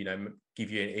to then,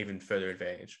 give you an even further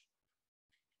advantage.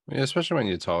 Yeah, especially when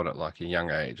you're told at like a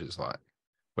young age, it's like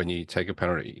when you take a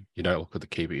penalty, you don't look at the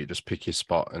keeper, you just pick your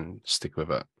spot and stick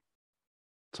with it.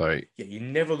 So yeah, you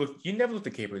never look the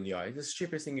keeper in the eye. It's the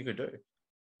stupidest thing you could do.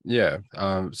 Yeah.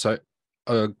 So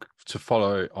to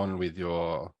follow on with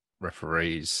your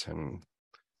referees and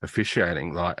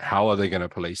officiating, like how are they going to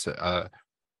police it? Are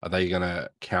they going to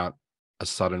count a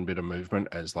sudden bit of movement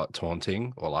as like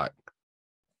taunting or like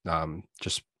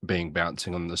just being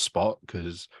bouncing on the spot?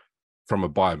 Because from a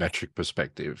biometric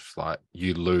perspective, like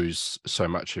you lose so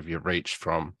much of your reach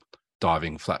from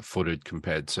diving flat-footed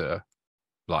compared to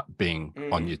like being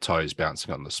on your toes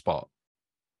bouncing on the spot.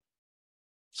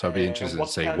 So it'd be interesting to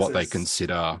see what they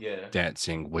consider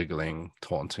dancing, wiggling,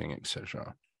 taunting,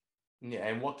 etc. Yeah,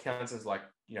 and what counts as like,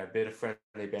 bit of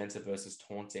friendly banter versus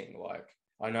taunting. Like,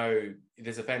 I know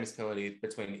there's a famous penalty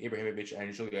between Ibrahimovic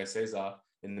and Julio Cesar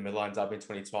in the Milan derby in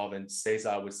 2012, and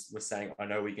Cesar was saying, I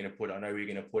know where you're going to put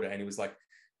it, and he was like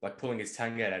pulling his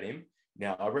tongue out at him.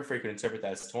 Now, a referee could interpret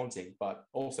that as taunting, but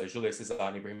also Julio Cesar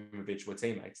and Ibrahimovic were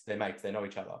teammates. They're mates, they know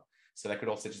each other. So that could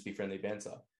also just be friendly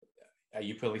banter. Are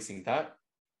you policing that?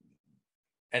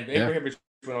 And Ibrahimovic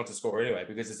went on to score anyway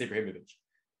because it's Ibrahimovic.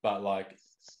 But like,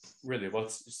 really,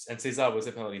 and Cesar was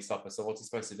a penalty stopper. So what's he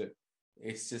supposed to do?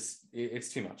 It's just, it's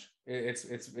too much.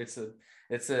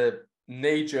 It's a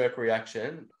knee-jerk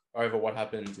reaction over what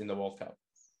happened in the World Cup.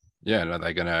 Yeah, and are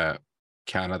they going to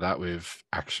counter that with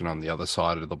action on the other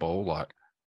side of the ball? Like,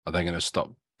 are they going to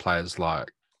stop players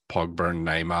like Pogba and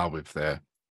Neymar with their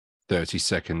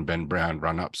 30-second Ben Brown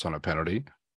run-ups on a penalty?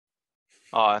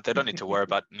 Oh, they don't need to worry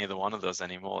about neither one of those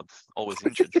anymore. It's always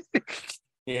injured.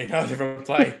 Yeah, no different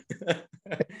play.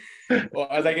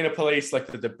 Or are they going to police like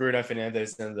the Bruno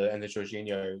Fernandes and the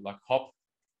Jorginho like hop?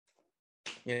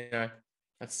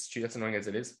 That's annoying as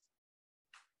it is.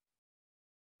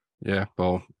 Yeah,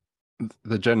 well,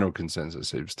 the general consensus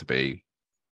seems to be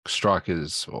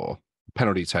strikers or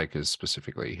penalty takers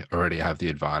specifically already have the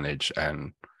advantage,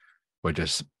 and we're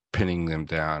just pinning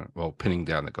down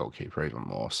the goalkeeper even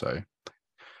more. So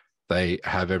they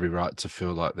have every right to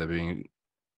feel like they're being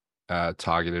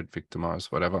targeted,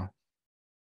 victimized, whatever.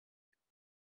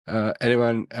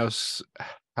 Anyone else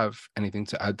have anything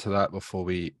to add to that before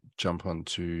we jump on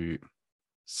to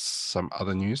some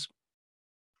other news?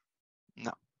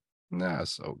 No. No,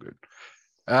 it's all good.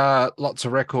 Lots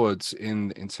of records in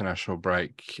the international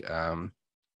break.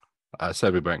 I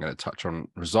said we weren't going to touch on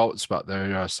results, but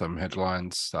there are some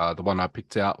headlines. The one I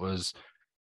picked out was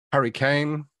Harry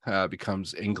Kane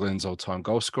becomes England's all-time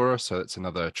goal scorer, so that's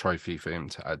another trophy for him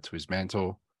to add to his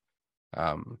mantle.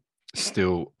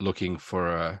 Still looking for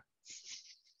a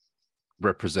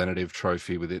representative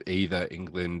trophy with it, either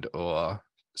England or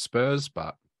Spurs,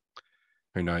 but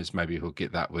who knows, maybe he'll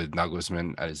get that with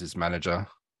Nagelsmann as his manager.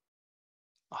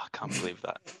 Oh, I can't believe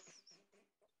that.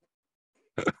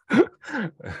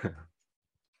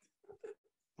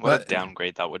 What a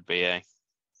downgrade that would be, eh?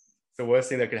 The worst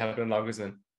thing that could happen to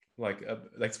Nagelsmann, like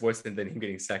it's worse than him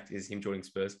getting sacked, is him joining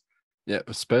Spurs. Yeah,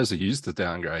 Spurs are used to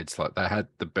downgrades. Like they had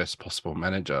the best possible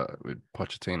manager with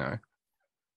Pochettino.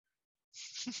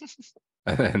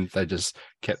 And then they just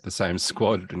kept the same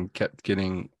squad and kept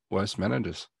getting worse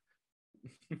managers.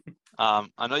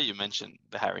 I know you mentioned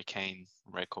the Harry Kane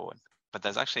record, but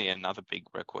there's actually another big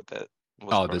record that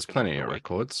was there's plenty of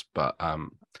records, but I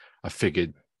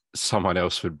figured someone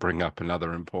else would bring up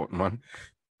another important one.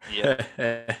 Yeah.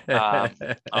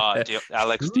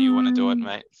 Alex, do you want to do it,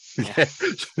 mate? Yeah.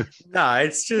 No,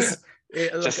 it's just.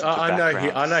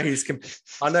 I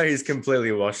know he's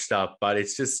completely washed up, but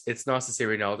it's nice to see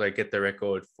Ronaldo get the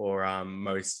record for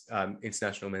most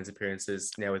international men's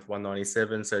appearances now with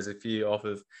 197. So there's a few off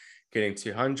of getting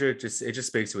 200. It just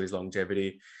speaks to his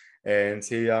longevity, and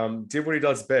he did what he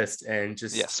does best and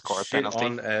just score a penalty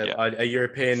on a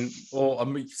European, or I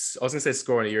was going to say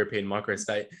score on a European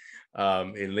microstate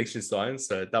in Liechtenstein.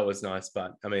 So that was nice,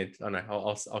 but I mean, I don't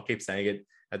know. I'll keep saying it.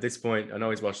 at this point, I know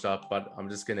he's washed up, but I'm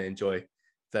just going to enjoy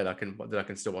that I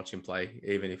can still watch him play,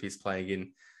 even if he's playing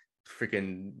in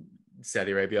freaking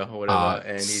Saudi Arabia or whatever.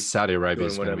 And he's Saudi Arabia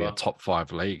is doing going to be a whatever. top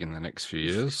 5 league in the next few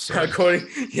years. So.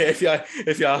 If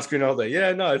you ask Ronaldo,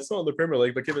 yeah, no, it's not in the Premier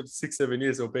League, but give it 6-7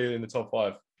 years, it'll be in the top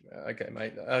 5. Okay,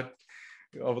 mate. I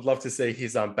would love to see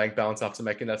his bank balance after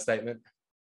making that statement.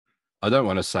 I don't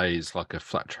want to say he's like a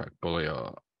flat track bully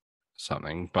or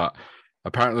something, but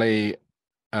apparently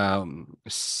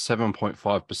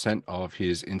 7.5% of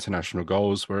his international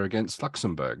goals were against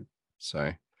Luxembourg.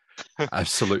 So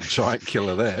absolute giant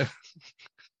killer there.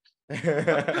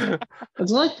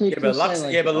 It's like people but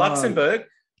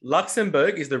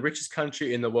Luxembourg is the richest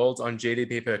country in the world on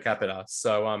GDP per capita.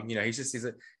 So he's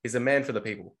a man for the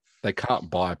people. They can't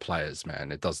buy players,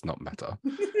 man. It does not matter.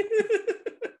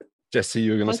 Jesse,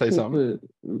 you were going to say something?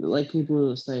 Like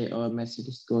people say, oh, Messi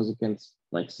just scores against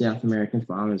like South American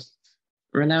farmers.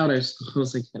 Ronaldo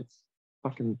scores against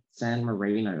fucking San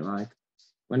Marino. Like,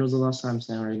 when was the last time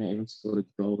San Marino even scored a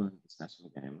goal in an international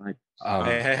game? Like,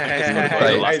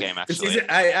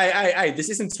 this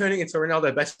isn't turning into a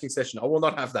Ronaldo bashing session. I will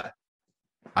not have that.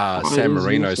 San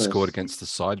Marino scored against the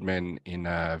Sidemen in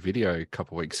a video a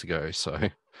couple of weeks ago. So,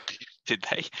 did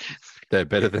they? They're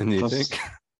better than you think.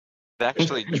 They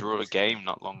actually drew a game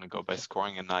not long ago by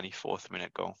scoring a 94th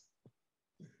minute goal.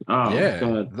 Oh, yeah,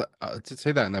 God. I did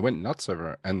see that, and they went nuts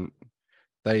over it. And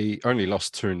they only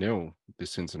lost 2-0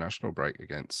 this international break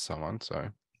against someone.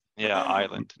 So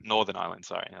Northern Ireland.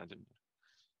 Sorry, I didn't.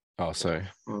 Oh, so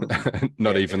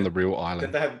not even the real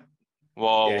island.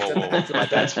 Whoa! My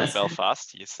dad's from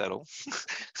Belfast. You settle.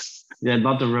 Yeah,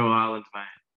 not the real island, mate.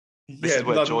 This is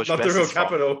where not George the Best real is from.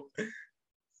 capital.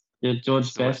 Yeah,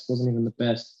 George Best wasn't even the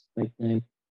best nickname.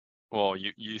 Well,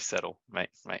 you settle, mate.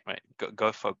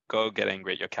 Go get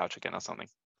angry at your couch again or something.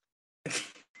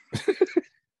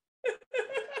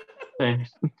 Hey,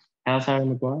 how's Harry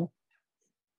Maguire?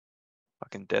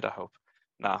 Fucking dead, I hope.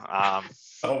 Nah.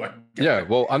 Oh my God. Yeah,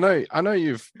 well, I know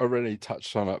you've already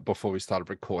touched on it before we started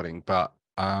recording, but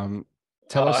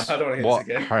tell us what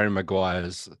Harry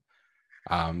Maguire's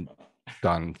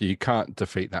done. You can't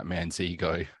defeat that man's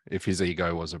ego. If his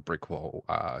ego was a brick wall,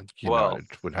 United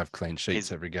would have clean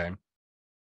sheets every game.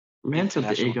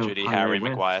 International duty, Harry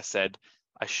Maguire said,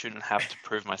 I shouldn't have to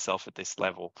prove myself at this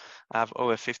level. I have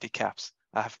over 50 caps.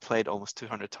 I have played almost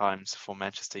 200 times for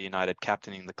Manchester United,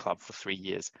 captaining the club for 3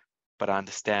 years. But I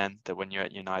understand that when you're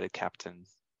at United captain,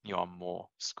 you are more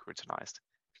scrutinized.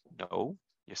 No,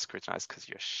 you're scrutinized because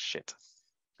you're shit.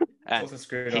 And he's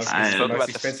the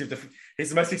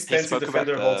most expensive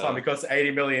defender of all time. He costs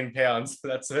 £80 million.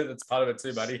 That's part of it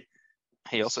too, buddy.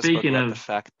 He also spoke about the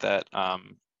fact that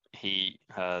he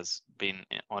has been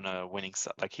on a winning,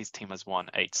 like his team has won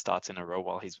 9 starts in a row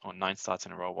while he's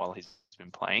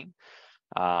been playing.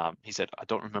 He said, I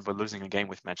don't remember losing a game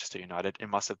with Manchester United. It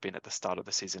must have been at the start of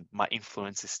the season. My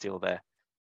influence is still there.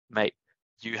 Mate,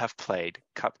 you have played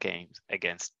cup games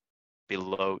against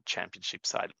below championship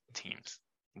side teams.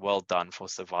 Well done for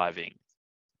surviving.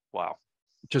 Wow.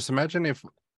 Just imagine if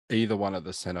either one of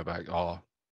the centre-back,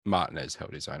 Martinez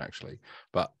held his own actually,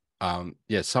 but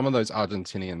some of those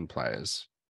Argentinian players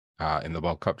in the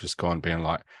World Cup just gone being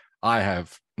like, I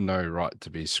have no right to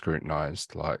be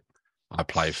scrutinised. Like, I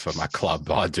play for my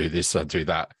club, I do this, I do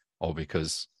that, all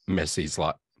because Messi's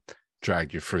like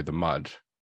dragged you through the mud.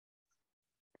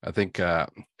 I think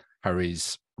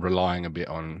Harry's relying a bit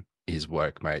on his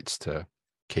workmates to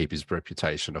keep his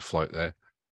reputation afloat there.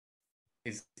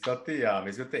 He's got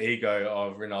the ego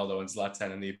of Ronaldo and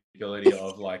Zlatan and the ability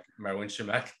of like Marouane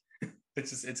Chamakh.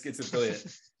 It's brilliant.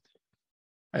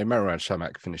 Hey, Marouane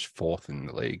Chamakh finished 4th in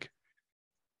the league.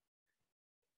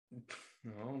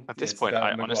 Well, at this point,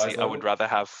 I would rather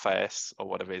have Faes or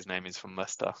whatever his name is from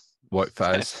Leicester. What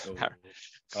Faes?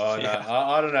 Oh no, yeah.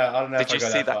 I don't know. Did you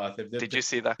see that? Did you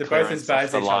see that clearance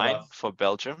off the line for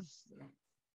Belgium?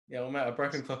 Yeah, well, mate, a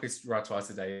broken clock is right twice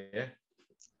a day. Yeah.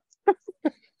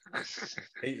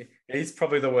 He's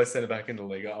probably the worst centre back in the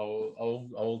league.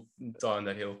 I'll die on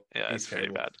that hill. Yeah, it's pretty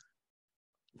bad.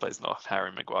 But it's not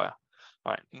Harry Maguire.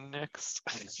 All right, next.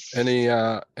 Any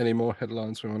more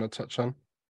headlines we want to touch on?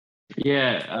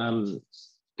 Yeah,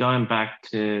 going back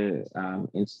to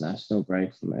international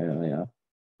break from earlier.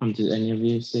 Did any of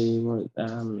you see what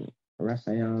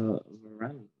Raphael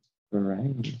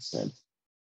Varane said?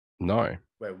 No.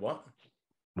 Wait, what?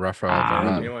 Raphael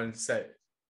Varane. Anyone say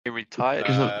he retired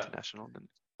international?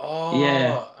 Oh,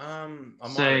 yeah.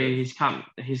 So he's come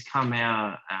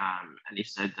out and he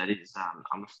said that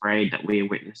I'm afraid that we're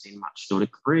witnessing much shorter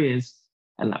careers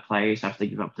and that players have to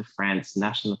give up the France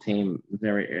national team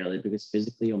very early because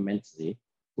physically or mentally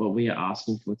what we are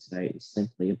asking for today is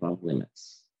simply above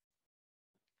limits.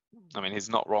 I mean, he's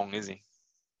not wrong, is he?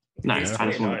 No, He's I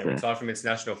just 29, wanted to. retired from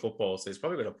international football, so he's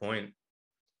probably got a point.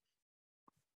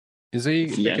 Is he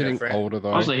Yeah. getting Friend. older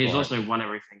though? Also, he's Like, also won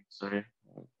everything. So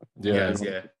Yeah.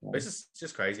 Yeah. But it's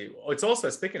just crazy. It's also,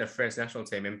 speaking of France national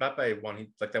team, Mbappe won.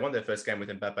 They won their first game with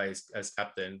Mbappe as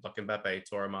captain. Like Mbappe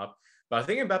tore him up. But I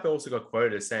think Mbappe also got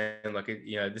quoted as saying like,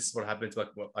 this is what happened to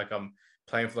I'm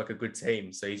playing for like a good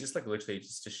team. So he's just like literally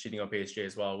just shitting on PSG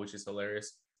as well, which is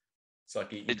hilarious. It's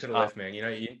like you could have left, man. You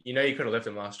could have left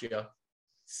him last year.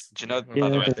 Do you know, Yeah, by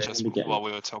the way, that's just gonna be while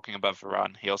we were talking about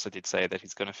Varane, he also did say that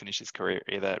he's going to finish his career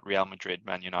either at Real Madrid,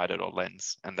 Man United, or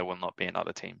Lens, and there will not be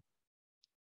another team.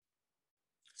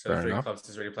 So the Fair three enough. clubs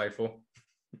he's already played for.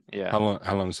 Yeah.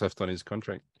 how long's left on his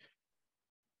contract?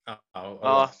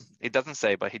 It doesn't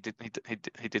say, but he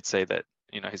did say that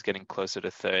he's getting closer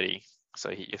to 30, so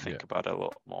you think about it a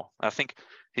lot more. I think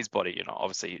his body,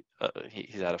 obviously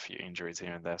he's had a few injuries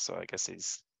here and there, so I guess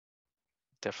he's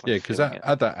definitely Because feeling it.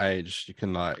 at that age, you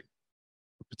can like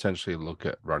potentially look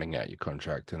at running out your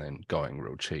contract and then going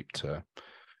real cheap to.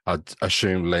 I'd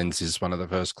assume Lens is one of the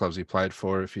first clubs he played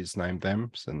for if he's named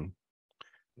them, and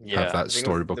have that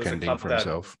storybook ending for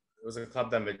himself. It was a club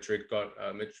that Madrid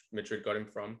got him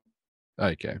from.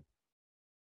 Okay.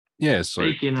 Yeah. So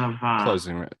speaking of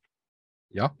closing it.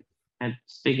 Yeah. and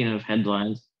speaking of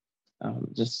headlines,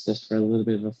 just for a little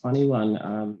bit of a funny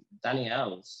one, Danny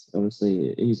Alex,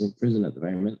 obviously he's in prison at the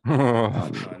moment.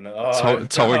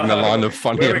 Towing the line of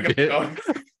funny a bit.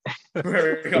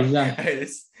 Where are we going?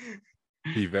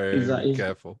 Be very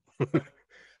careful.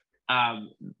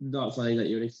 Not something that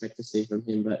you would expect to see from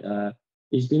him, but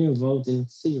he's been involved in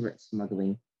cigarette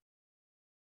smuggling.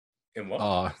 In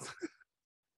what?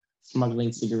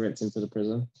 Smuggling cigarettes into the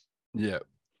prison. Yeah.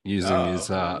 Using his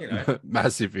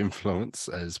massive influence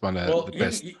as one of the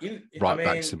best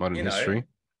right-backs in modern history.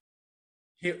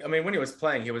 When he was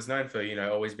playing, he was known for,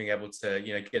 always being able to,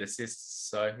 get assists.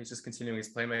 So he's just continuing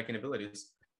his playmaking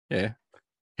abilities. Yeah.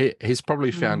 He's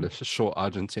probably found a short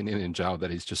Argentinian in jail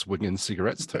that he's just winging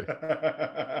cigarettes to.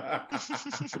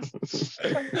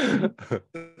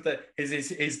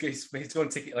 He's going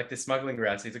like the smuggling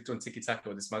route. So he's doing tiki-taka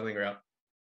with the smuggling route.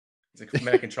 He's like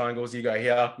making triangles. You go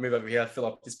here, move over here, fill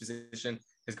up this position.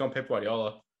 He's gone Pep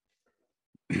Guardiola.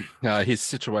 His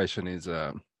situation is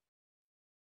not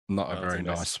a very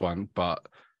nice one, but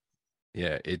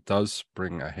yeah, it does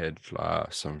bring ahead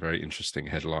some very interesting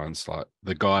headlines. Like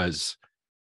the guy's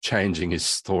changing his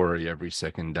story every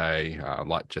second day.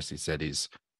 Like Jesse said, he's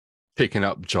picking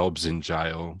up jobs in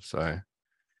jail. So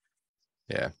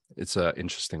yeah, it's an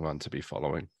interesting one to be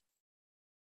following.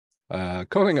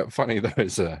 Calling it funny though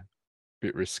is a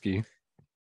bit risky.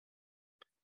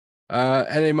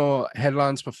 Any more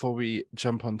headlines before we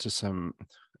jump onto some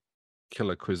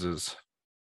killer quizzes?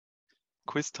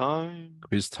 Quiz time.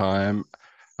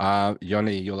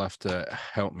 Yoni, you'll have to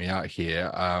help me out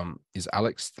here. Is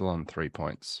Alex still on 3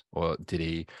 points, or did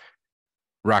he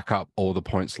rack up all the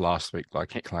points last week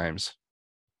like he claims?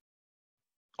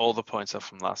 All the points are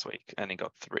from last week, and he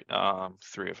got three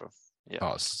of them. Yeah.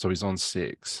 Oh, so he's on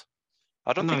 6.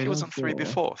 I don't think he was on 3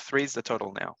 before. 3 is the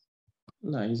total now.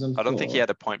 No, he's on 4. I don't think he had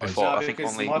a point before. I think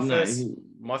only.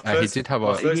 He did have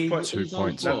a 2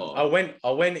 points. I went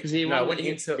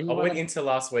into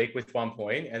last week with 1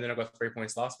 point, and then I got 3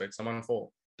 points last week, so I'm on 4.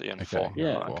 So you're on 4.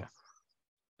 Yeah.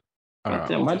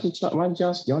 Okay. Why did you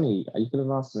ask Yoni? You could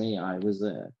have asked me. I was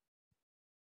there.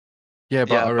 Yeah,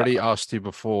 but I already asked you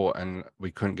before, and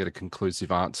we couldn't get a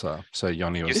conclusive answer. So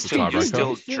Yoni was the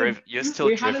tiebreaker. You're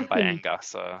still driven by anger.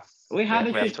 So we had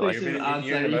a conclusive answer.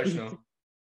 You're emotional.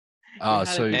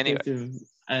 So anyway,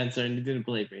 answer, and you didn't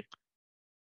believe me.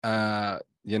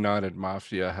 United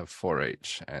Mafia have 4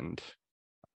 each, and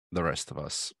the rest of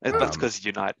us. That's because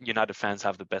United fans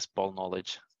have the best ball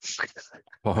knowledge.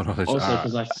 Ball knowledge. Also,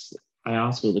 because I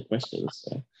asked all the questions.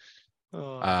 So.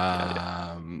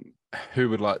 Who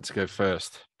would like to go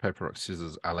first? Paper, rock,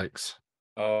 scissors. Alex.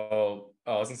 I was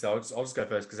gonna say I'll just go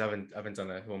first because I haven't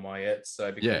done a who am I yet. So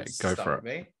go for it.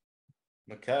 Me.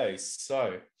 Okay,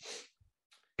 so.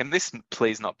 Can this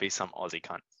please not be some Aussie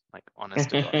cunt? Like, honest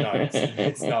to God. No,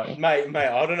 it's not. Mate,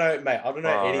 I don't know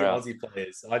any Aussie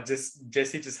players.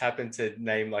 Jesse just happened to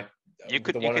name like you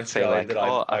could say like,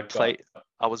 that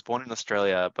I was born in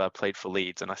Australia, but I played for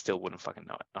Leeds, and I still wouldn't fucking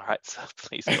know it. All right, so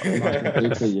please.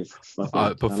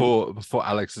 Before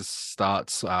Alex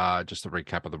starts, just a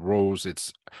recap of the rules.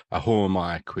 It's a who am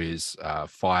I quiz.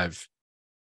 5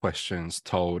 questions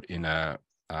told in a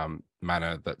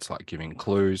manner that's like giving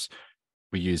clues.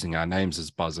 We're using our names as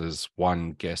buzzers,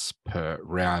 1 guess per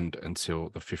round until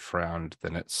the 5th round.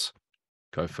 Then it's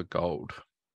go for gold.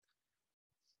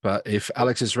 But if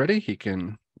Alex is ready, he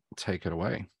can take it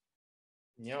away.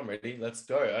 Yeah, I'm ready. Let's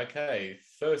go. Okay.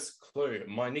 First clue.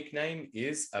 My nickname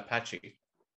is Apache.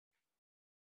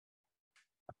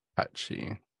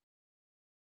 Patchy.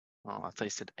 Oh, I thought you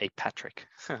said a Patrick.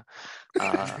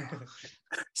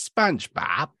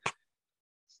 SpongeBob.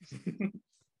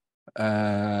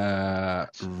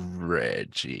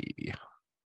 Reggie.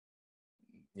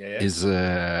 Yeah. Is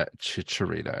a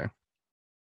Chicharito.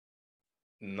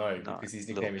 No, No, because his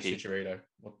little nickname is pig. Chicharito.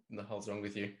 What the hell's wrong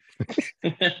with you?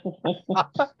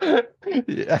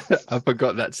 Yeah, I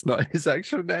forgot that's not his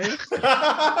actual name.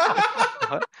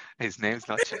 What? His name's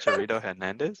not Chicharito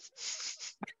Hernandez?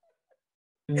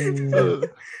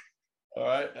 All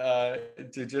right.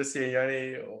 To Jesse and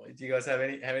Yoni, do you guys have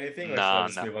anything, or should I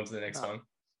just move on to the next one?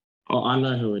 Oh, I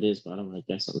know who it is, but I don't want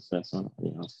to guess on the first one. I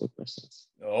didn't ask the questions.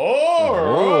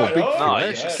 Oh, right. big No, flash.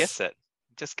 you should guess it.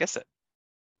 Just guess it.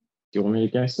 Do you want me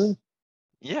to guess it?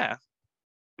 Yeah.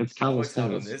 It's I Carlos worked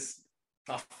hard on Tevez. this.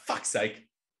 Oh, fuck's sake.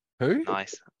 Who?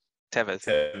 Nice. Tevez.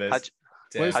 Tevez.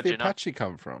 Where's How'd the you know? Apache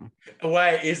come from?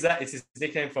 Wait, is his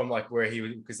nickname from like where he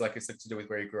was? Because like it's to do with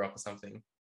where he grew up or something.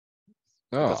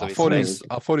 Oh, Because of I his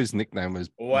thought his nickname was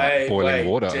like boiling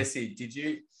water. Jesse, did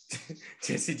you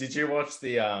watch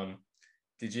the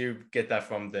Did you get that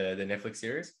from the Netflix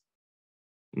series?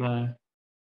 No,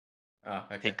 Ah,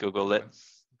 He okay. Googled it.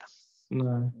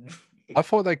 no. I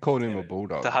thought they called him a Tevez.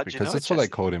 bulldog So how'd you because know that's it, what they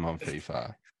Jesse? called him on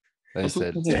FIFA. They That's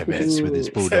said what they Tevez with his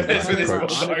do. bulldog Tevez with his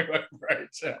approach. bulldog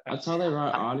approach. That's how they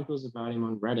write articles about him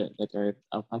on Reddit. They go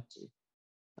Apache.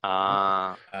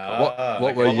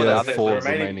 What were okay. your What are the four clues?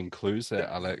 remaining clues there,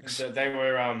 Alex? They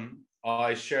were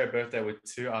I share a birthday with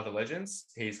two other legends.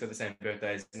 He's got the same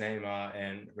birthday as Neymar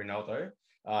and Ronaldo.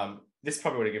 This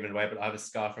probably would have given it away, but I have a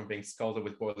scar from being scalded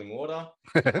with boiling water.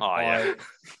 Oh, yeah.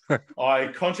 I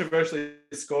controversially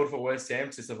scored for West Ham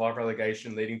to survive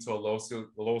relegation, leading to a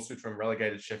lawsuit from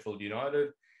relegated Sheffield United.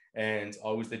 And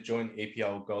I was the joint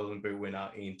EPL Golden Boot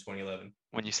winner in 2011.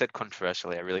 When you said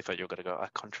controversially, I really thought you were going to go, I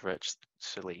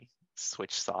controversially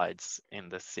switch sides in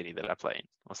the city that I play in,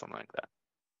 or something like that.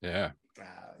 Yeah.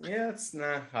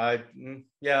 I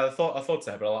thought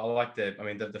so, but I like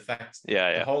the fact.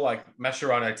 Yeah. The whole like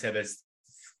Mascherano Tevez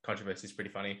controversy is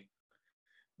pretty funny.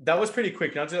 That was pretty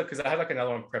quick. Can I do that? Because I had like another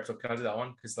one prepped. So can I do that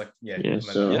one? Because like,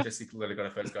 sure. Jesse literally got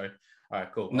to first go. All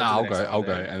right, cool. No, I'll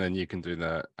go, and then you can do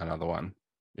another one.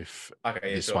 If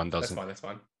this one doesn't, that's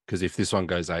fine. Because if this one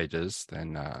goes ages,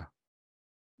 then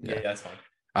that's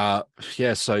fine.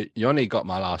 So Yoni got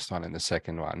my last one in the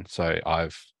second one. So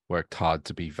I've worked hard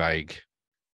to be vague,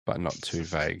 but not too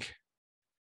vague.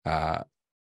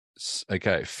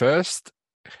 Okay, first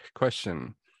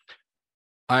question.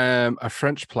 I am a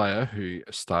French player who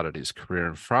started his career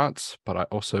in France, but I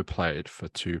also played for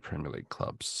 2 Premier League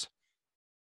clubs.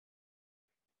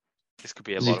 This could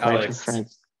be a Is he lot of French? questions.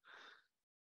 French?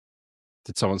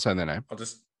 Did someone say their name?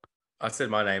 I said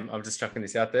my name. I'm just chucking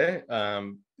this out there.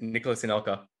 Nicholas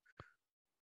Anelka.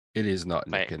 It is not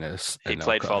Mate, Nicholas. He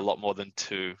played for a lot more than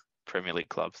 2 Premier League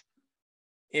clubs.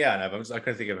 Yeah, I know, but I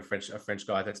couldn't think of a French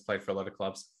guy that's played for a lot of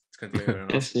clubs. Couldn't think of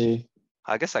anyone else. Jesse.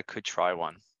 I guess I could try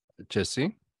one.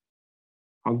 Jesse?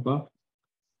 Pogba.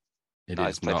 It No, is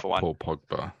he's played not for one. Paul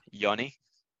Pogba. Yoni?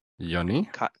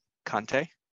 Kante?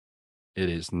 It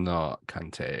is not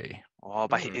Kante. Oh,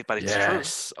 but it's true.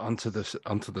 Yes, onto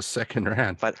the second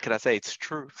round. But can I say it's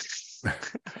true?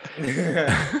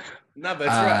 No, but it's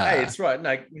right. Hey, it's right.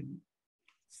 No.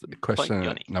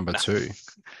 Question number 2.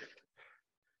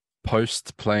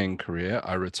 Post playing career,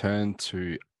 I returned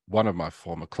to one of my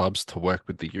former clubs to work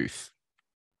with the youth.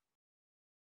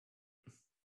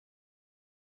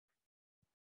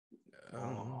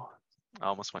 Oh, I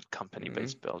almost went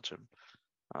company-based Belgium.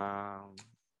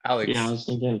 Alex. Yeah, I was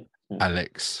thinking.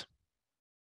 Alex.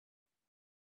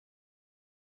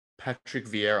 Patrick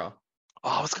Vieira. Oh,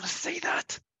 I was going to say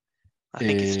that. I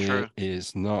think it's true. It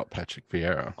is not Patrick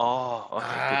Vieira. Oh,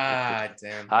 okay. Good.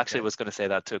 Damn. I actually was going to say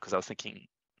that too because I was thinking,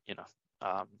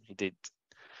 he did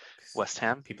West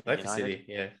Ham. He played for City,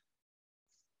 yeah.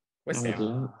 West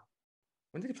Ham.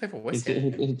 When did he play for West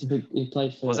Ham? He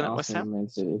played for Wasn't it Arsenal West Ham? and Man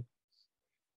City.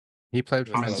 He played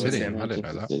for Man Arsenal, City. West Ham, I didn't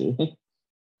know that. City.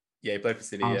 Yeah, he played for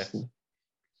City,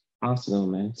 Arsenal,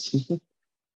 Man City.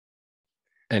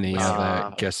 Any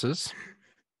other guesses?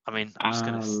 I mean, I'm just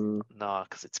going to... No,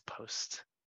 because it's post.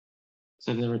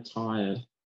 So they're retired.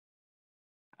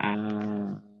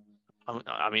 I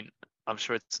mean, I'm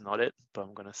sure it's not it, but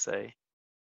I'm going to say...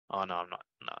 Oh, no, I'm not.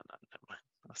 No, never mind.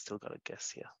 I still got to guess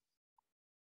here.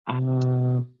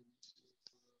 No.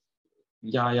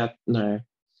 Not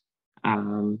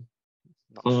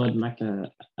Claude Fred.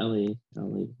 Makaleli.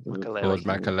 Claude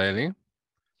Makaleli.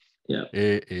 Yeah.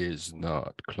 It is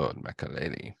not Claude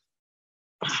Makaleli.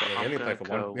 So Yeah, I'm he only gonna played for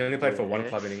one. go He only played for one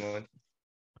club in with- England.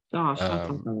 Oh, shut up,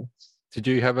 Um, Alex. Did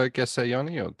you have a guess there,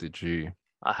 Yoni, or did you?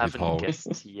 I haven't Withhold.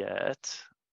 guessed yet.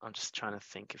 I'm just trying to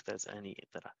think if there's any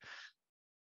that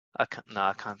I can't. No,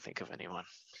 I can't think of anyone.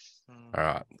 All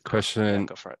right. Yeah, Question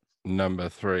go for it. number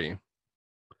 3.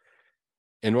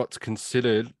 In what's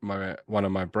considered one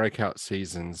of my breakout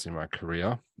seasons in my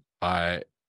career, I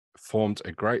formed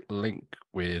a great link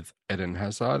with Eden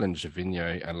Hazard and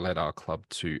Gervinho and led our club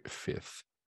to 5th.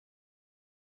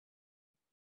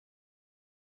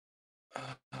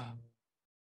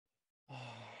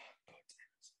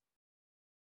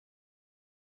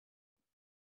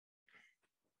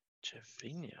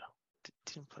 Gervinho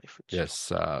didn't play for Chelsea.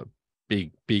 Yes,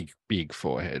 big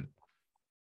forehead.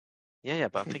 Yeah,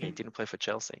 but I'm thinking he didn't play for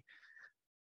Chelsea.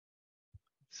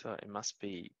 So it must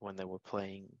be when they were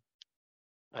playing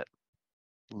at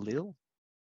Lille.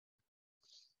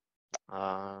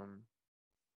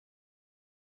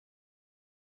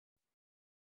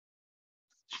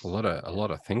 A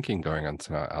lot of thinking going on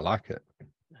tonight. I like it. And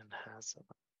Hazard.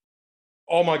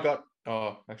 Oh my god.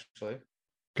 Oh, actually.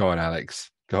 Go on,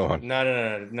 Alex. Go on. No, I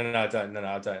don't. No, I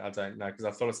don't. No, because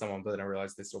I thought of someone, but then I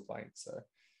realized they're still playing. So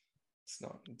it's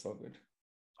not. It's all good.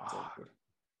 It's all good.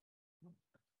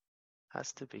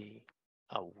 Has to be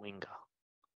a winger.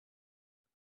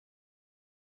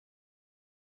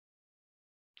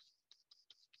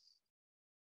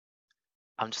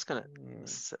 I'm just gonna.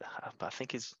 But I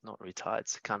think he's not retired,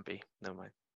 so it can't be. Never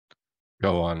mind.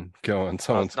 Go on.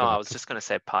 Someone's No, I got was just gonna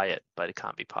say Payet, but it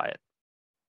can't be Payet.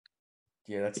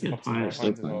 Yeah, that's Yeah, up to Payet's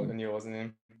my still mind. I playing. knew it wasn't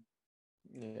him.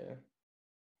 Yeah.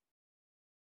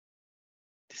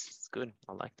 This is good.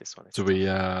 I like this one. It's Do we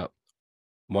tough.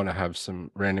 want to have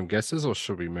some random guesses, or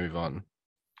should we move on?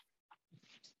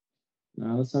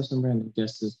 No, let's have some random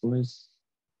guesses, boys.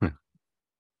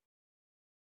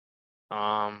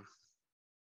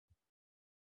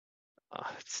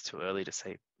 It's too early to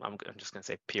say. I'm just gonna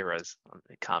say Pires.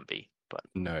 It can't be, but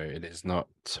No, it is not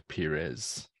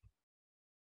Perez.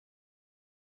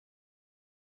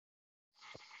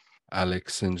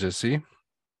 Alex and Jesse.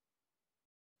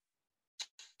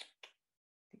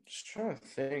 Just trying to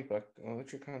think. Like, I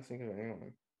literally can't think of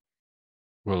anyone.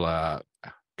 We'll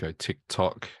go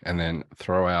TikTok and then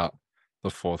throw out the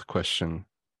 4th question.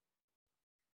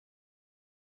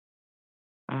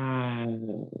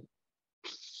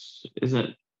 Is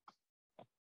it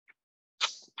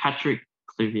Patrick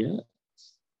Clivier?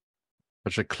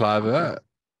 Patrick Kluivert,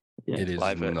 Yeah. it is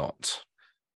Kluivert. not.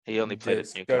 he only played at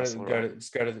Newcastle.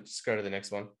 Just go to the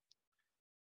next one.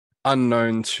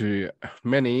 Unknown to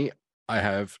many, I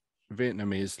have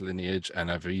Vietnamese lineage and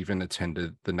I've even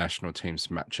attended the national team's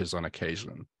matches on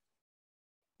occasion.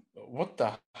 What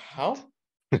the hell?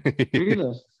 Who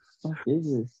the fuck is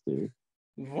this, dude?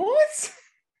 What?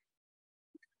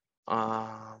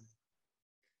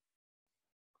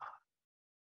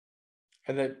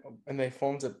 And they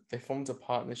formed a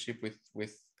partnership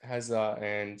with Hazard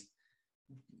and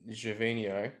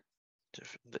Gervinho.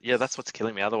 Yeah, that's what's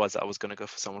killing me. Otherwise, I was gonna go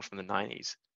for someone from the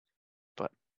 90s,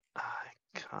 but I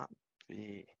can't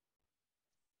be.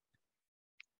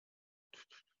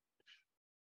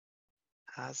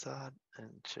 Hazard and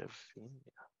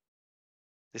Gervinho.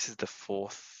 This is the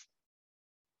 4th.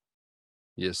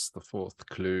 Yes, the 4th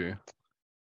clue.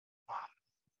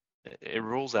 It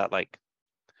rules out like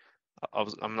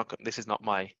I'm not. This is not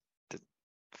my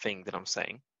thing that I'm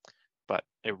saying, but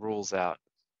it rules out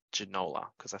Ginola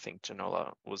because I think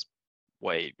Ginola was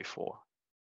way before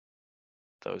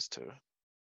those two,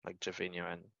 like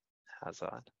Gervinho and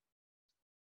Hazard.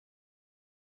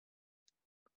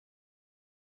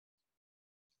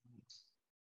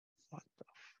 What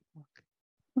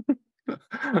the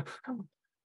fuck?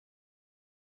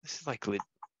 This is like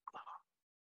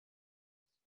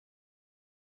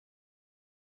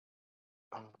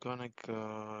I'm gonna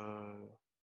go.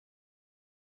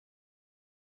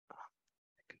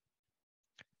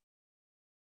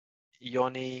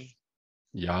 Yoni.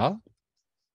 Yeah.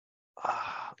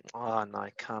 Oh no,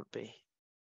 it can't be.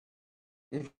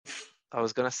 I'm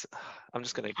just gonna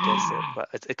guess it, but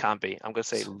it can't be. I'm gonna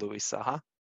say Louis Saha.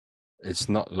 It's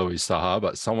not Louis Saha,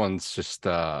 but someone's just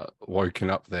woken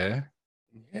up there.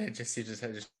 Yeah, Jesse just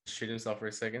had to shoot himself for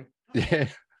a second. Yeah.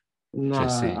 No,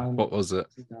 Jesse, what was it?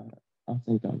 I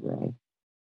think I'm wrong.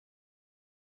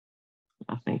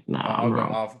 I think no, I'm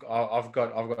wrong. I've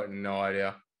got no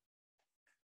idea.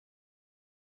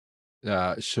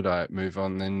 Should I move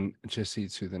on then, Jesse,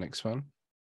 to the next one?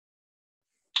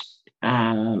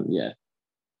 Yeah.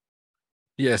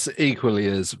 Yes, equally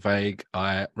as vague.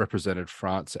 I represented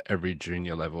France at every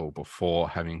junior level before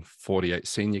having 48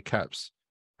 senior caps.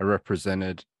 I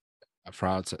represented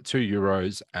France at 2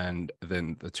 Euros and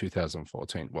then the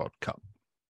 2014 World Cup.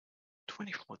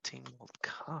 2014 World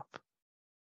Cup.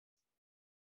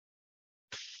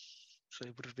 So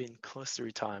he would have been close to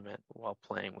retirement while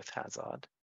playing with Hazard.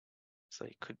 So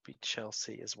he could be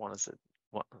Chelsea as one of the.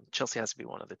 Chelsea has to be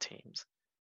one of the teams.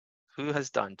 Who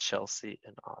has done Chelsea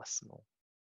and Arsenal?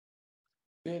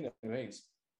 Vietnamese.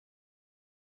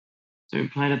 So we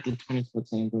played at the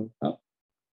 2014 World Cup.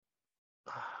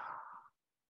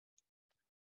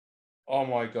 Oh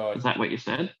my god. Is that what you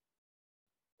said?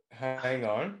 Hang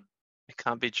on. It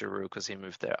can't be Giroud because he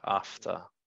moved there after.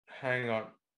 Hang on.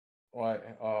 Wait.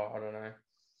 Oh, I don't know.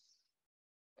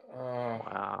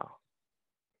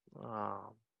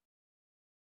 Wow.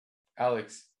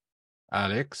 Alex.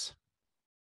 Alex.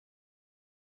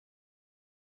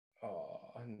 Oh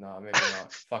no, maybe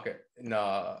not. Fuck it.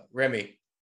 No, Remy.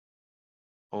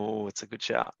 Oh, it's a good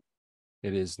shout.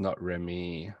 It is not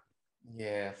Remy.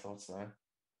 Yeah, I thought so.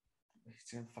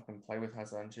 He's gonna fucking play with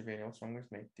Hazard and Giovanni. What's wrong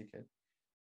with me, dickhead?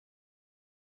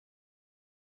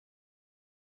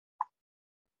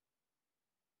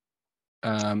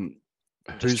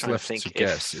 Who's trying to left think to if-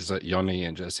 guess? Is it Yoni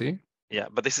and Jesse? Yeah,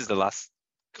 but this is the last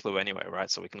clue anyway, right?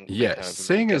 So we can. make Yes. however many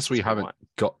Seeing as we guesses haven't want.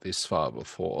 got this far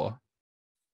before.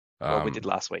 Well, we did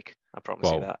last week. I promise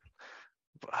you well- that.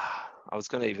 I was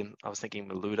thinking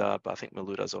Malouda, but I think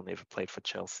Malouda's only ever played for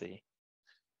Chelsea.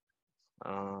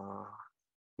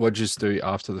 What'd you do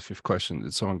after the fifth question?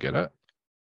 Did someone get it?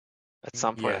 At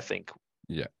some point, I Yeah. think.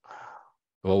 Yeah.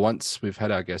 Well, once we've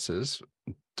had our guesses,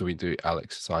 do we do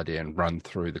Alex's idea and run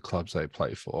through the clubs they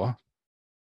play for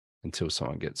until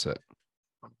someone gets it?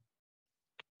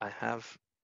 I have.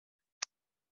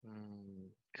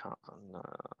 No.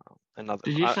 Another.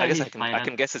 Did you I say guess he's I can. played I at-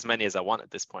 can guess as many as I want at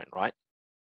this point, right?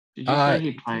 Did you Uh, say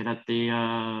he played at the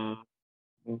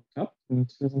World Cup in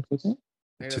 2014?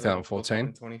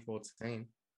 2014. 2014.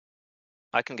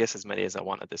 I can guess as many as I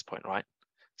want at this point, right?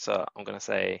 So I'm gonna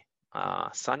say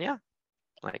Sanya,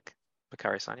 like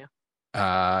Bakary Sanya.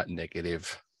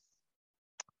 Negative.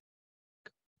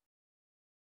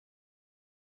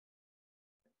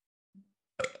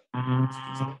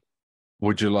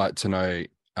 Would you like to know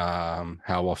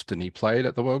how often he played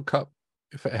at the World Cup,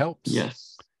 if it helps?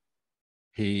 Yes.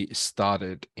 He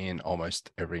started in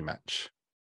almost every match.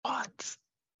 What?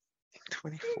 In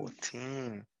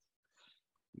 2014.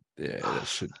 Yeah, that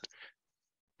should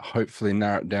hopefully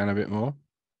narrow it down a bit more.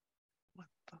 What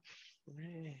the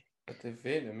frick? But they're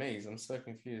Vietnamese. I'm so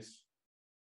confused.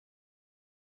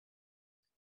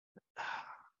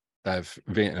 They have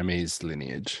Vietnamese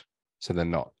lineage, so they're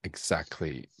not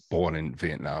exactly born in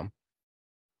Vietnam.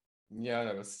 Yeah, I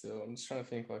know, but still, I'm just trying to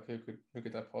think like who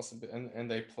could that possibly and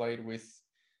they played with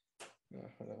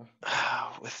whatever.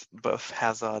 With both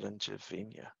Hazard and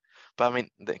Javinha. But I mean,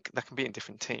 that can be in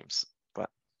different teams. But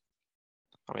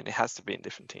I mean, it has to be in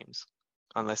different teams,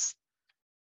 unless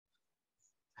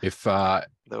If they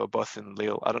were both in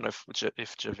Lille. I don't know if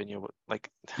Javinha would like.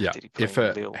 yeah, Did he play if in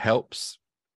it Lille? helps,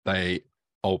 they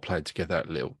all played together at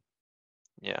Lille.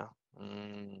 Yeah.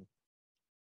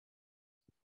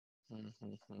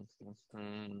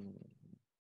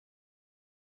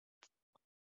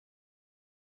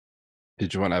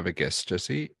 Did you want to have a guess,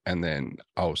 Jesse? And then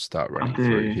I'll start running do.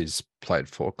 through his played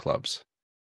for clubs.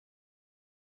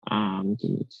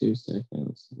 Give me 2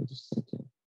 seconds. I'm just thinking.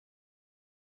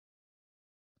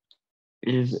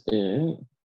 Is it?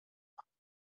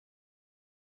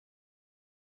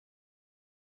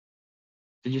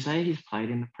 Did you say he's played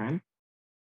in the Prem?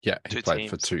 Yeah, he 2 played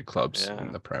for teams. 2 clubs Yeah.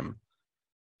 in the Prem.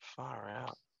 Far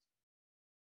out.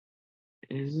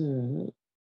 Is it?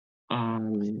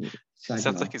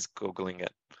 Sounds like he's googling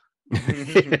it.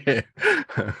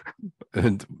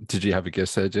 And did you have a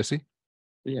guess there, Jesse?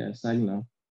 Yeah, Sagna.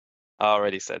 I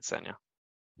already said Sanya.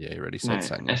 Yeah, you already No,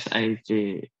 said Sanya.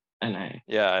 Sagna.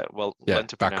 Yeah, well, Yeah, learn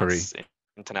to pronounce Bakary.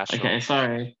 international. Okay,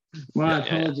 sorry. My Yeah.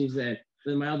 apologies there.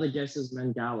 My other guess is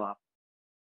Mangala.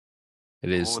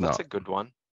 It is Oh, not. that's a good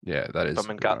one. Yeah, that is But a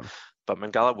good Mangala, one. but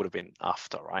Mangala would have been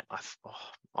after, right?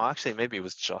 Actually, maybe it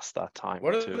was just that time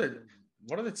What too.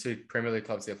 are the 2 Premier League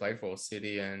clubs they played for?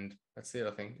 City and that's it,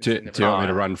 I think. Do you Never- want me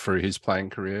to Oh, run through his playing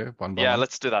career one by Yeah, one?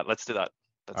 let's do that.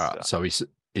 All right, so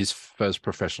his first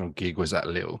professional gig was at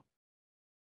Lille,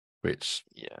 which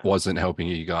Yeah. wasn't helping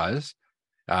you guys.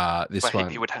 This But one,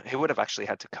 he would have actually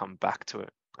had to come back to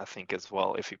it, I think, as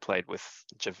well, if he played with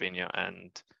Javinha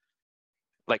and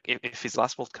like if his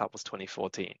last World Cup was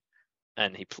 2014,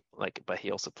 and but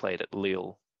he also played at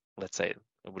Lille. Let's say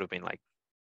it would have been like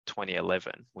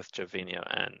 2011 with Gervinho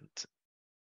and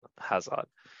Hazard.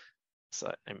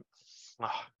 So, I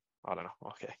don't know.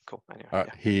 Okay, cool. Anyway, All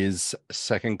right, his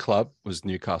second club was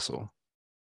Newcastle.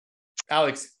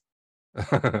 Alex,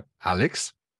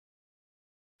 Alex?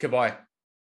 goodbye.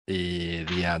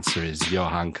 The answer is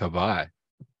Johan Cabaye.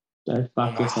 Go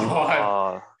fuck Oh yourself.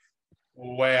 my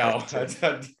Wow.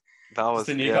 That was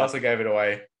the Newcastle gave it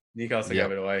away. Newcastle Yep,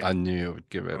 gave it away. I knew it would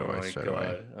give it Oh away my straight God.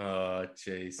 away. Oh,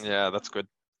 jeez. Yeah, that's good.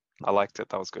 I liked it.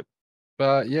 That was good.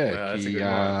 But yeah, Wow, that's a he good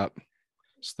one.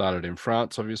 started in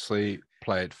France, obviously,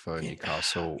 played for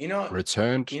Newcastle, You know,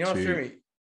 returned what threw to me?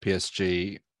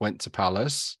 PSG, went to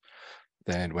Palace,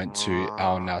 then went to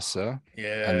Al Nassr,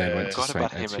 Yeah. and then went to Forgot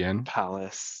about Saint him Etienne. at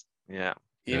Palace. Yeah.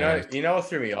 You know what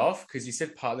threw me off? Because you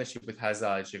said partnership with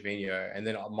Hazard, Gervinho, and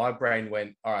then my brain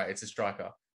went, all right, it's a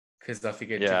striker. Because I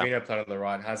figured Gervinho played on the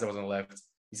right, Hazard was on the left.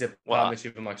 You said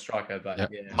partnership with my striker, but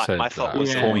My thought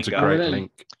was formed a winger. great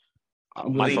link.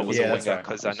 My thought was a that's winger right.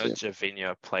 because I know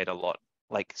Gervinho played a lot,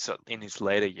 like so in his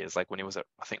later years, like when he was at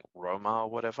I think Roma or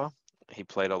whatever, he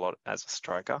played a lot as a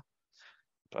striker.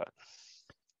 But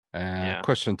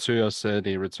Question 2, I said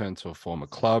he returned to a former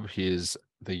club. He is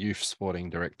the youth sporting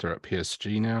director at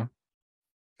PSG now.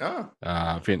 Oh.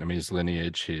 Vietnamese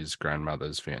lineage. His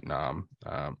grandmother's Vietnam.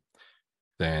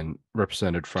 Then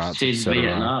represented France. She's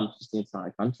Vietnam. She's the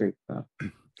entire country. So.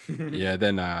 Yeah,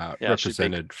 then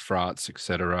represented France,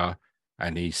 etc.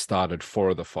 And he started 4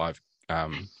 of the 5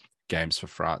 games for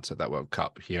France at that World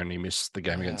Cup. He only missed the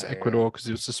game against Ecuador because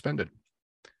he was suspended.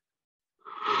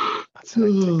 That's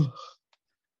hectic.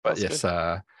 But yes,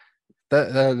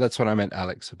 that's what I meant,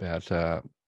 Alex, about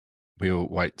we'll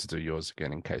wait to do yours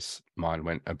again in case mine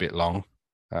went a bit long.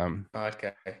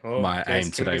 Okay. Well, my aim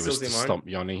today was to stomp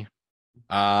Yoni.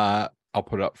 I'll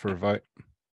put it up for a vote.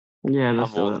 Yeah,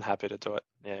 I'm more than happy to do it.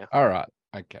 Yeah. All right.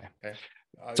 Okay.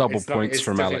 Double points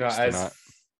from Alex tonight.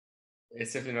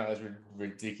 It's definitely not as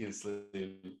ridiculously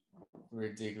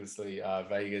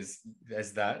vague as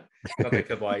that. Not that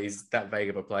Cabaye is that vague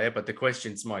of a player, but the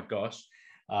questions, my gosh.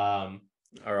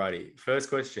 Alrighty. First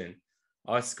question.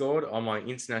 I scored on my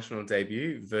international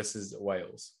debut versus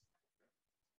Wales.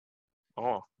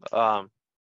 Oh,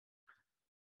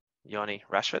 Yoni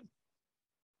Rashford?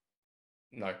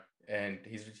 No, and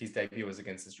his debut was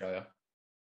against Australia.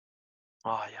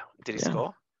 Oh yeah, did he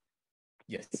score?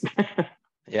 Yes.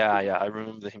 Yeah, I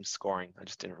remember him scoring. I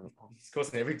just didn't remember. He scores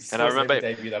in every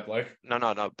debut, that bloke. No,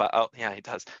 but yeah, he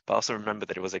does. But I also remember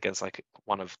that it was against like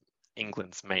one of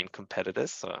England's main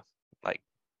competitors, so like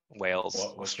Wales,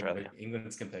 Australia.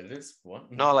 England's competitors? What?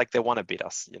 No, like they want to beat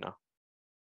us, you know.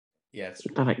 Yeah,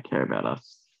 they don't care about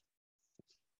us.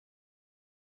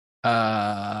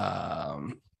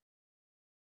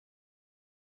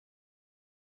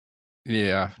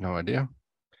 Yeah, I have no idea.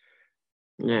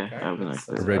 Yeah, okay,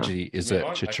 Reggie, is it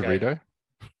Chicharito?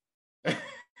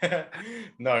 Okay.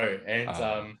 No, and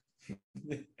I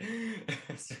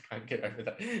can't get over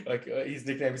that. Like his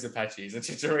nickname is Apache. He's a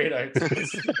Chicharito.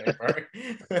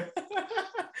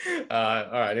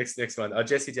 All right, next one.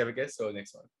 Jesse, do you have a guess or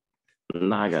next one?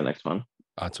 No, I got next one.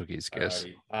 I took his guess.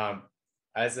 Alrighty.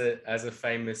 As a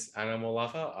famous animal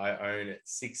lover, I own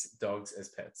 6 dogs as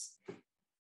pets.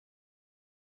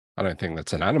 I don't think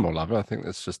that's an animal lover. I think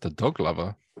that's just a dog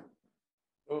lover.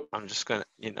 I'm just gonna,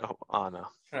 oh no.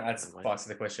 Add spice to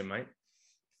the question, mate.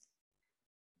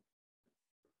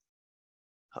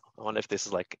 I wonder if this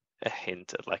is like a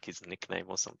hint at like his nickname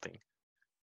or something.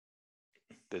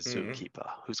 The zookeeper.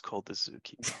 Who's called the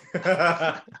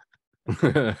zookeeper?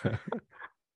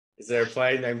 Is there a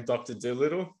player named Dr.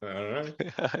 Dolittle? I don't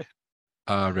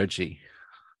know. Reggie.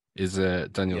 Is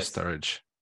it Daniel Sturridge?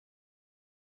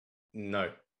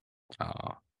 No.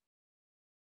 I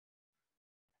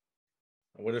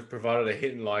would have provided a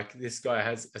hint like this guy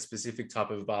has a specific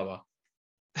type of barber.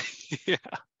 Yeah.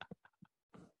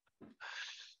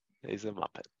 He's a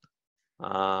Muppet.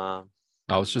 I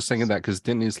was just thinking that because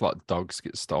didn't his like dogs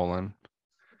get stolen,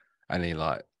 and he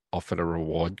like offered a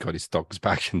reward, got his dogs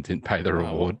back, and didn't pay the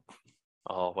reward.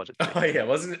 Oh, what? Oh yeah,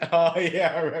 wasn't it? Oh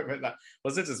yeah, I remember that.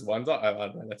 Was it just one dog?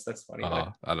 Oh, that's funny.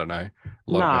 I don't know. A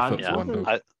lot of effort for one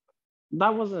dog.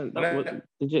 That wasn't.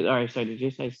 Did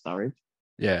you say Sturridge?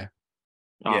 Yeah.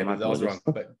 Oh, yeah, but that was wrong.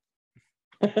 But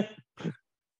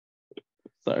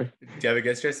sorry. Do you have a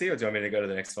guess, Jesse, or do you want me to go to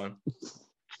the next one?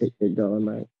 Keep going,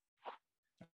 mate.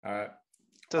 All right.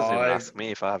 Doesn't even ask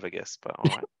me if I have a guess, but all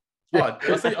right.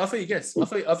 I thought you guessed. I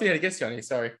thought you had a guess, Johnny.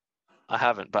 Sorry. I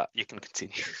haven't, but you can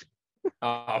continue.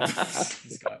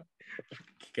 This guy.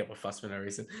 Get my fuss for no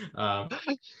reason. All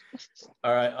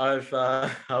right,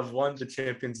 I've won the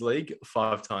Champions League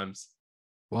 5 times.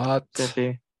 What?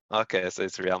 Jesse. Okay, so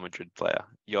it's a Real Madrid player.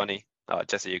 Yoni.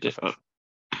 Jesse, you go first.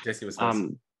 Jesse was first.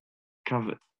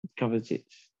 Kovacic.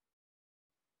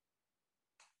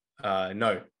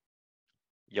 No.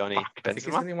 Yoni. I think he's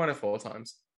Benzema. only won it 4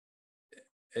 times.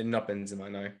 Not Benzema,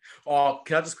 no. Oh,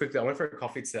 can I just quickly? I went for a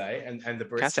coffee today, and the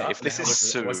barista. Can't say if this is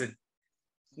Sue.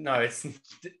 No, it's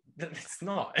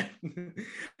not. Can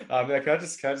I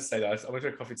just say that I went for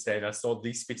a coffee today and I saw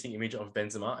the spitting image of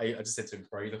Benzema. I just said to him,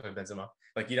 "Bro, you look like Benzema.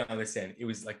 Like you don't understand. It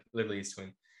was like literally his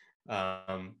twin."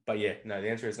 But yeah, no, the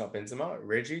answer is not Benzema.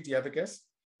 Reggie, do you have a guess?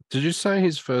 Did you say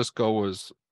his first goal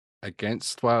was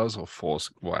against Wales or for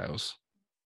Wales?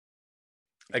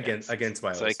 Against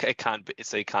Wales. So it can't be.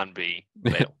 So it can't be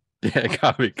Bale. Yeah, it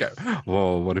can't be.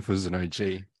 Whoa, what if it was an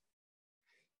OG?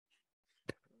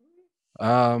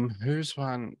 Who's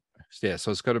one? Yeah,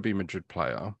 so it's got to be Madrid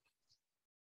player.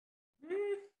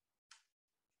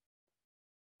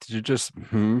 Did you just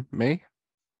me?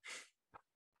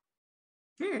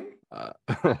 I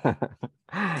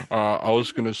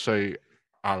was gonna say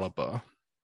Alaba.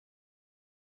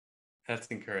 That's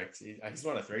incorrect. He's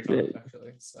won it 3 times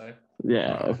actually. So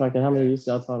yeah, how many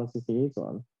UCL titles do you think he's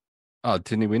won? Oh,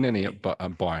 didn't he win any at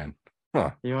Bayern?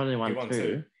 Huh. He only won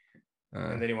 2.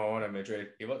 And then he won 1 at Madrid.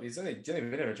 He's only been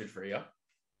at Madrid for a year.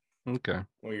 Okay.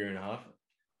 Or a year and a half.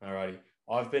 Alrighty.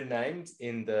 I've been named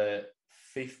in the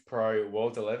FIFA Pro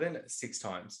World 11 6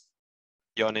 times.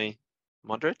 Yoni.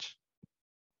 Modric.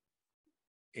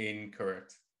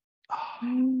 Incorrect.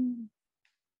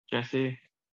 Jesse.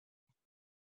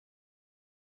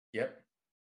 Yep.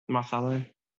 Marcelo.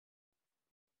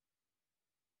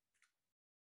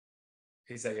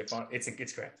 Is that your final?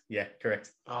 It's correct. Yeah,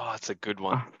 correct. Oh, it's a good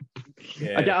one.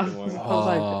 Yeah, good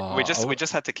one. We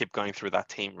just had to keep going through that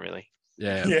team, really.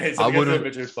 Yeah, yeah. I would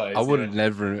have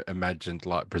never imagined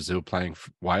like Brazil playing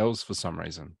Wales for some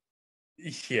reason.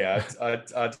 Yeah, I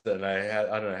don't know.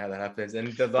 I don't know how that happens.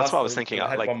 And that's what I was thinking.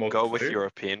 Like, go with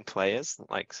European players.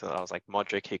 Like, so I was like,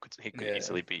 Modric. He could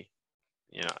easily be,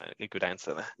 a good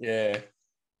answer there. Yeah,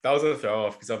 that was a throw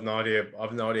off because I've no idea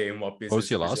in what business. What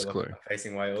was your last clue?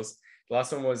 Facing Wales. The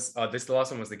last one was the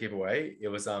last one was the giveaway. It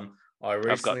was I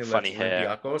recently left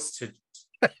Olympiacos to.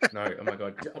 No, oh my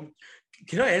god.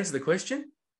 Can I answer the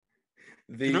question?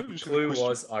 The clue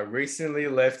was I recently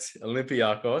left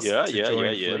Olympiacos to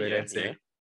join Fluminense. Yeah.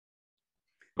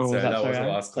 So that was the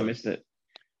last clue. I missed it.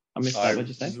 I missed that. What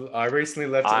did you say? I recently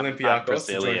left Olympiacos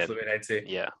to join Fluminense.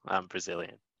 Yeah, I'm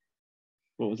Brazilian.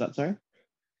 What was that, sorry?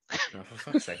 No, for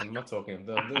fuck's sake, I'm not talking.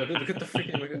 Look at the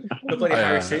freaking bloody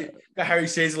Harry Sheets. Harry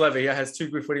Sheets level. He has 2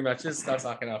 good footy matches. Starts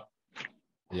sucking up.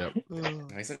 Yep.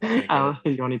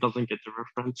 Yoni doesn't get the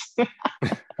reference.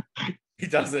 He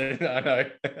doesn't. I know.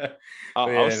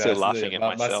 I was still laughing at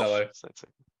myself.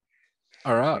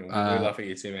 All right. We laugh at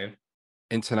you too, man.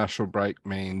 International break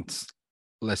means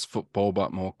less football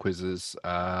but more quizzes.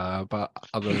 But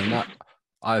other than that,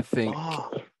 I think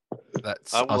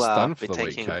that's us done for the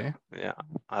week. Yeah,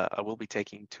 I will be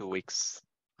taking 2 weeks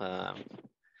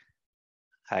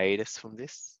hiatus from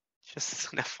this.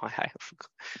 Just an FYI.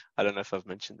 I don't know if I've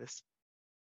mentioned this.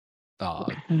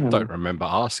 Don't remember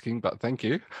asking, but thank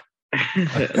you.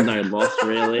 No loss,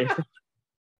 really.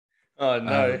 Oh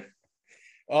no.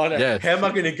 Oh no. Yeah. How am I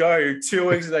going to go 2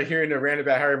 weeks without hearing a rant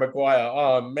about Harry Maguire?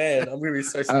 Oh man, I'm going to be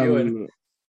so spewing.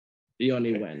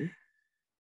 Yoni when?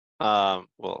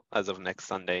 Well, as of next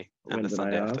Sunday and the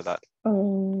Sunday after that. Do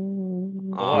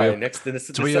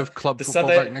we have club football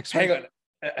back next week?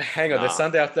 Hang on. The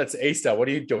Sunday after that's Easter. What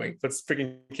are you doing? What's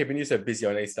freaking keeping you so busy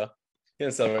on Easter? You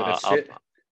don't celebrate that shit.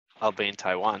 I'll be in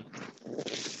Taiwan.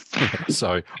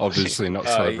 So obviously not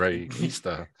celebrating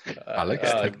Easter.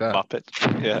 Alex, take that. Muppet.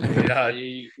 Yeah.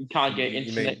 You can't get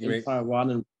internet in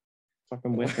Taiwan and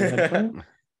fucking Western headphone.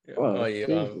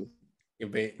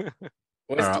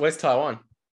 Where's Taiwan?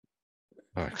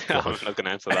 Oh, I'm not going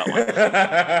to answer that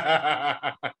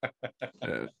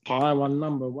one. Taiwan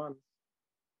number 1.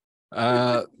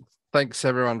 Thanks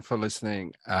everyone for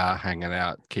listening, hanging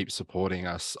out. Keep supporting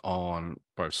us on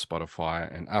both Spotify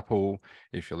and Apple.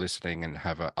 If you're listening and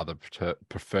have a other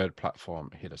preferred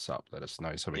platform, hit us up. Let us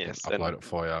know so we can upload it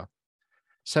for you.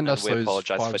 Send us those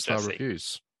 5-star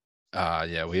reviews.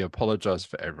 We apologize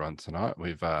for everyone tonight.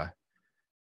 We've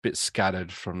bit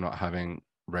scattered from not having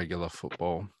regular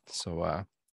football, so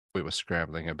we were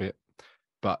scrambling a bit.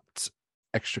 But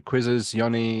extra quizzes.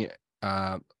 Yoni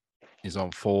is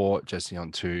on 4, Jesse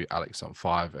on 2, Alex on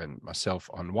 5, and myself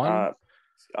on 1.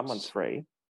 I'm on 3.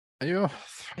 Are you?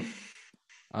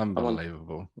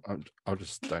 Unbelievable. I'll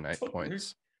just donate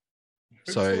points.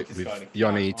 So with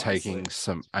Yoni taking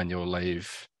some annual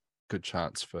leave, good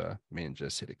chance for me and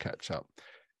Jesse to catch up.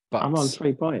 But I'm on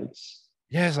 3 points.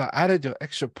 Yes, I added your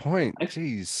extra point.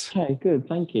 Jeez. Okay, good.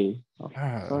 Thank you. Oh,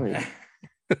 Ah. sorry.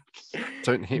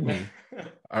 Don't hit me.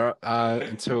 All right,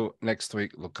 until next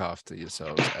week, look after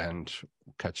yourselves and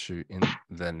we'll catch you in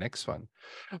the next one.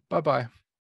 Bye-bye.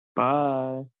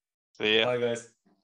 Bye. See ya. Bye, guys.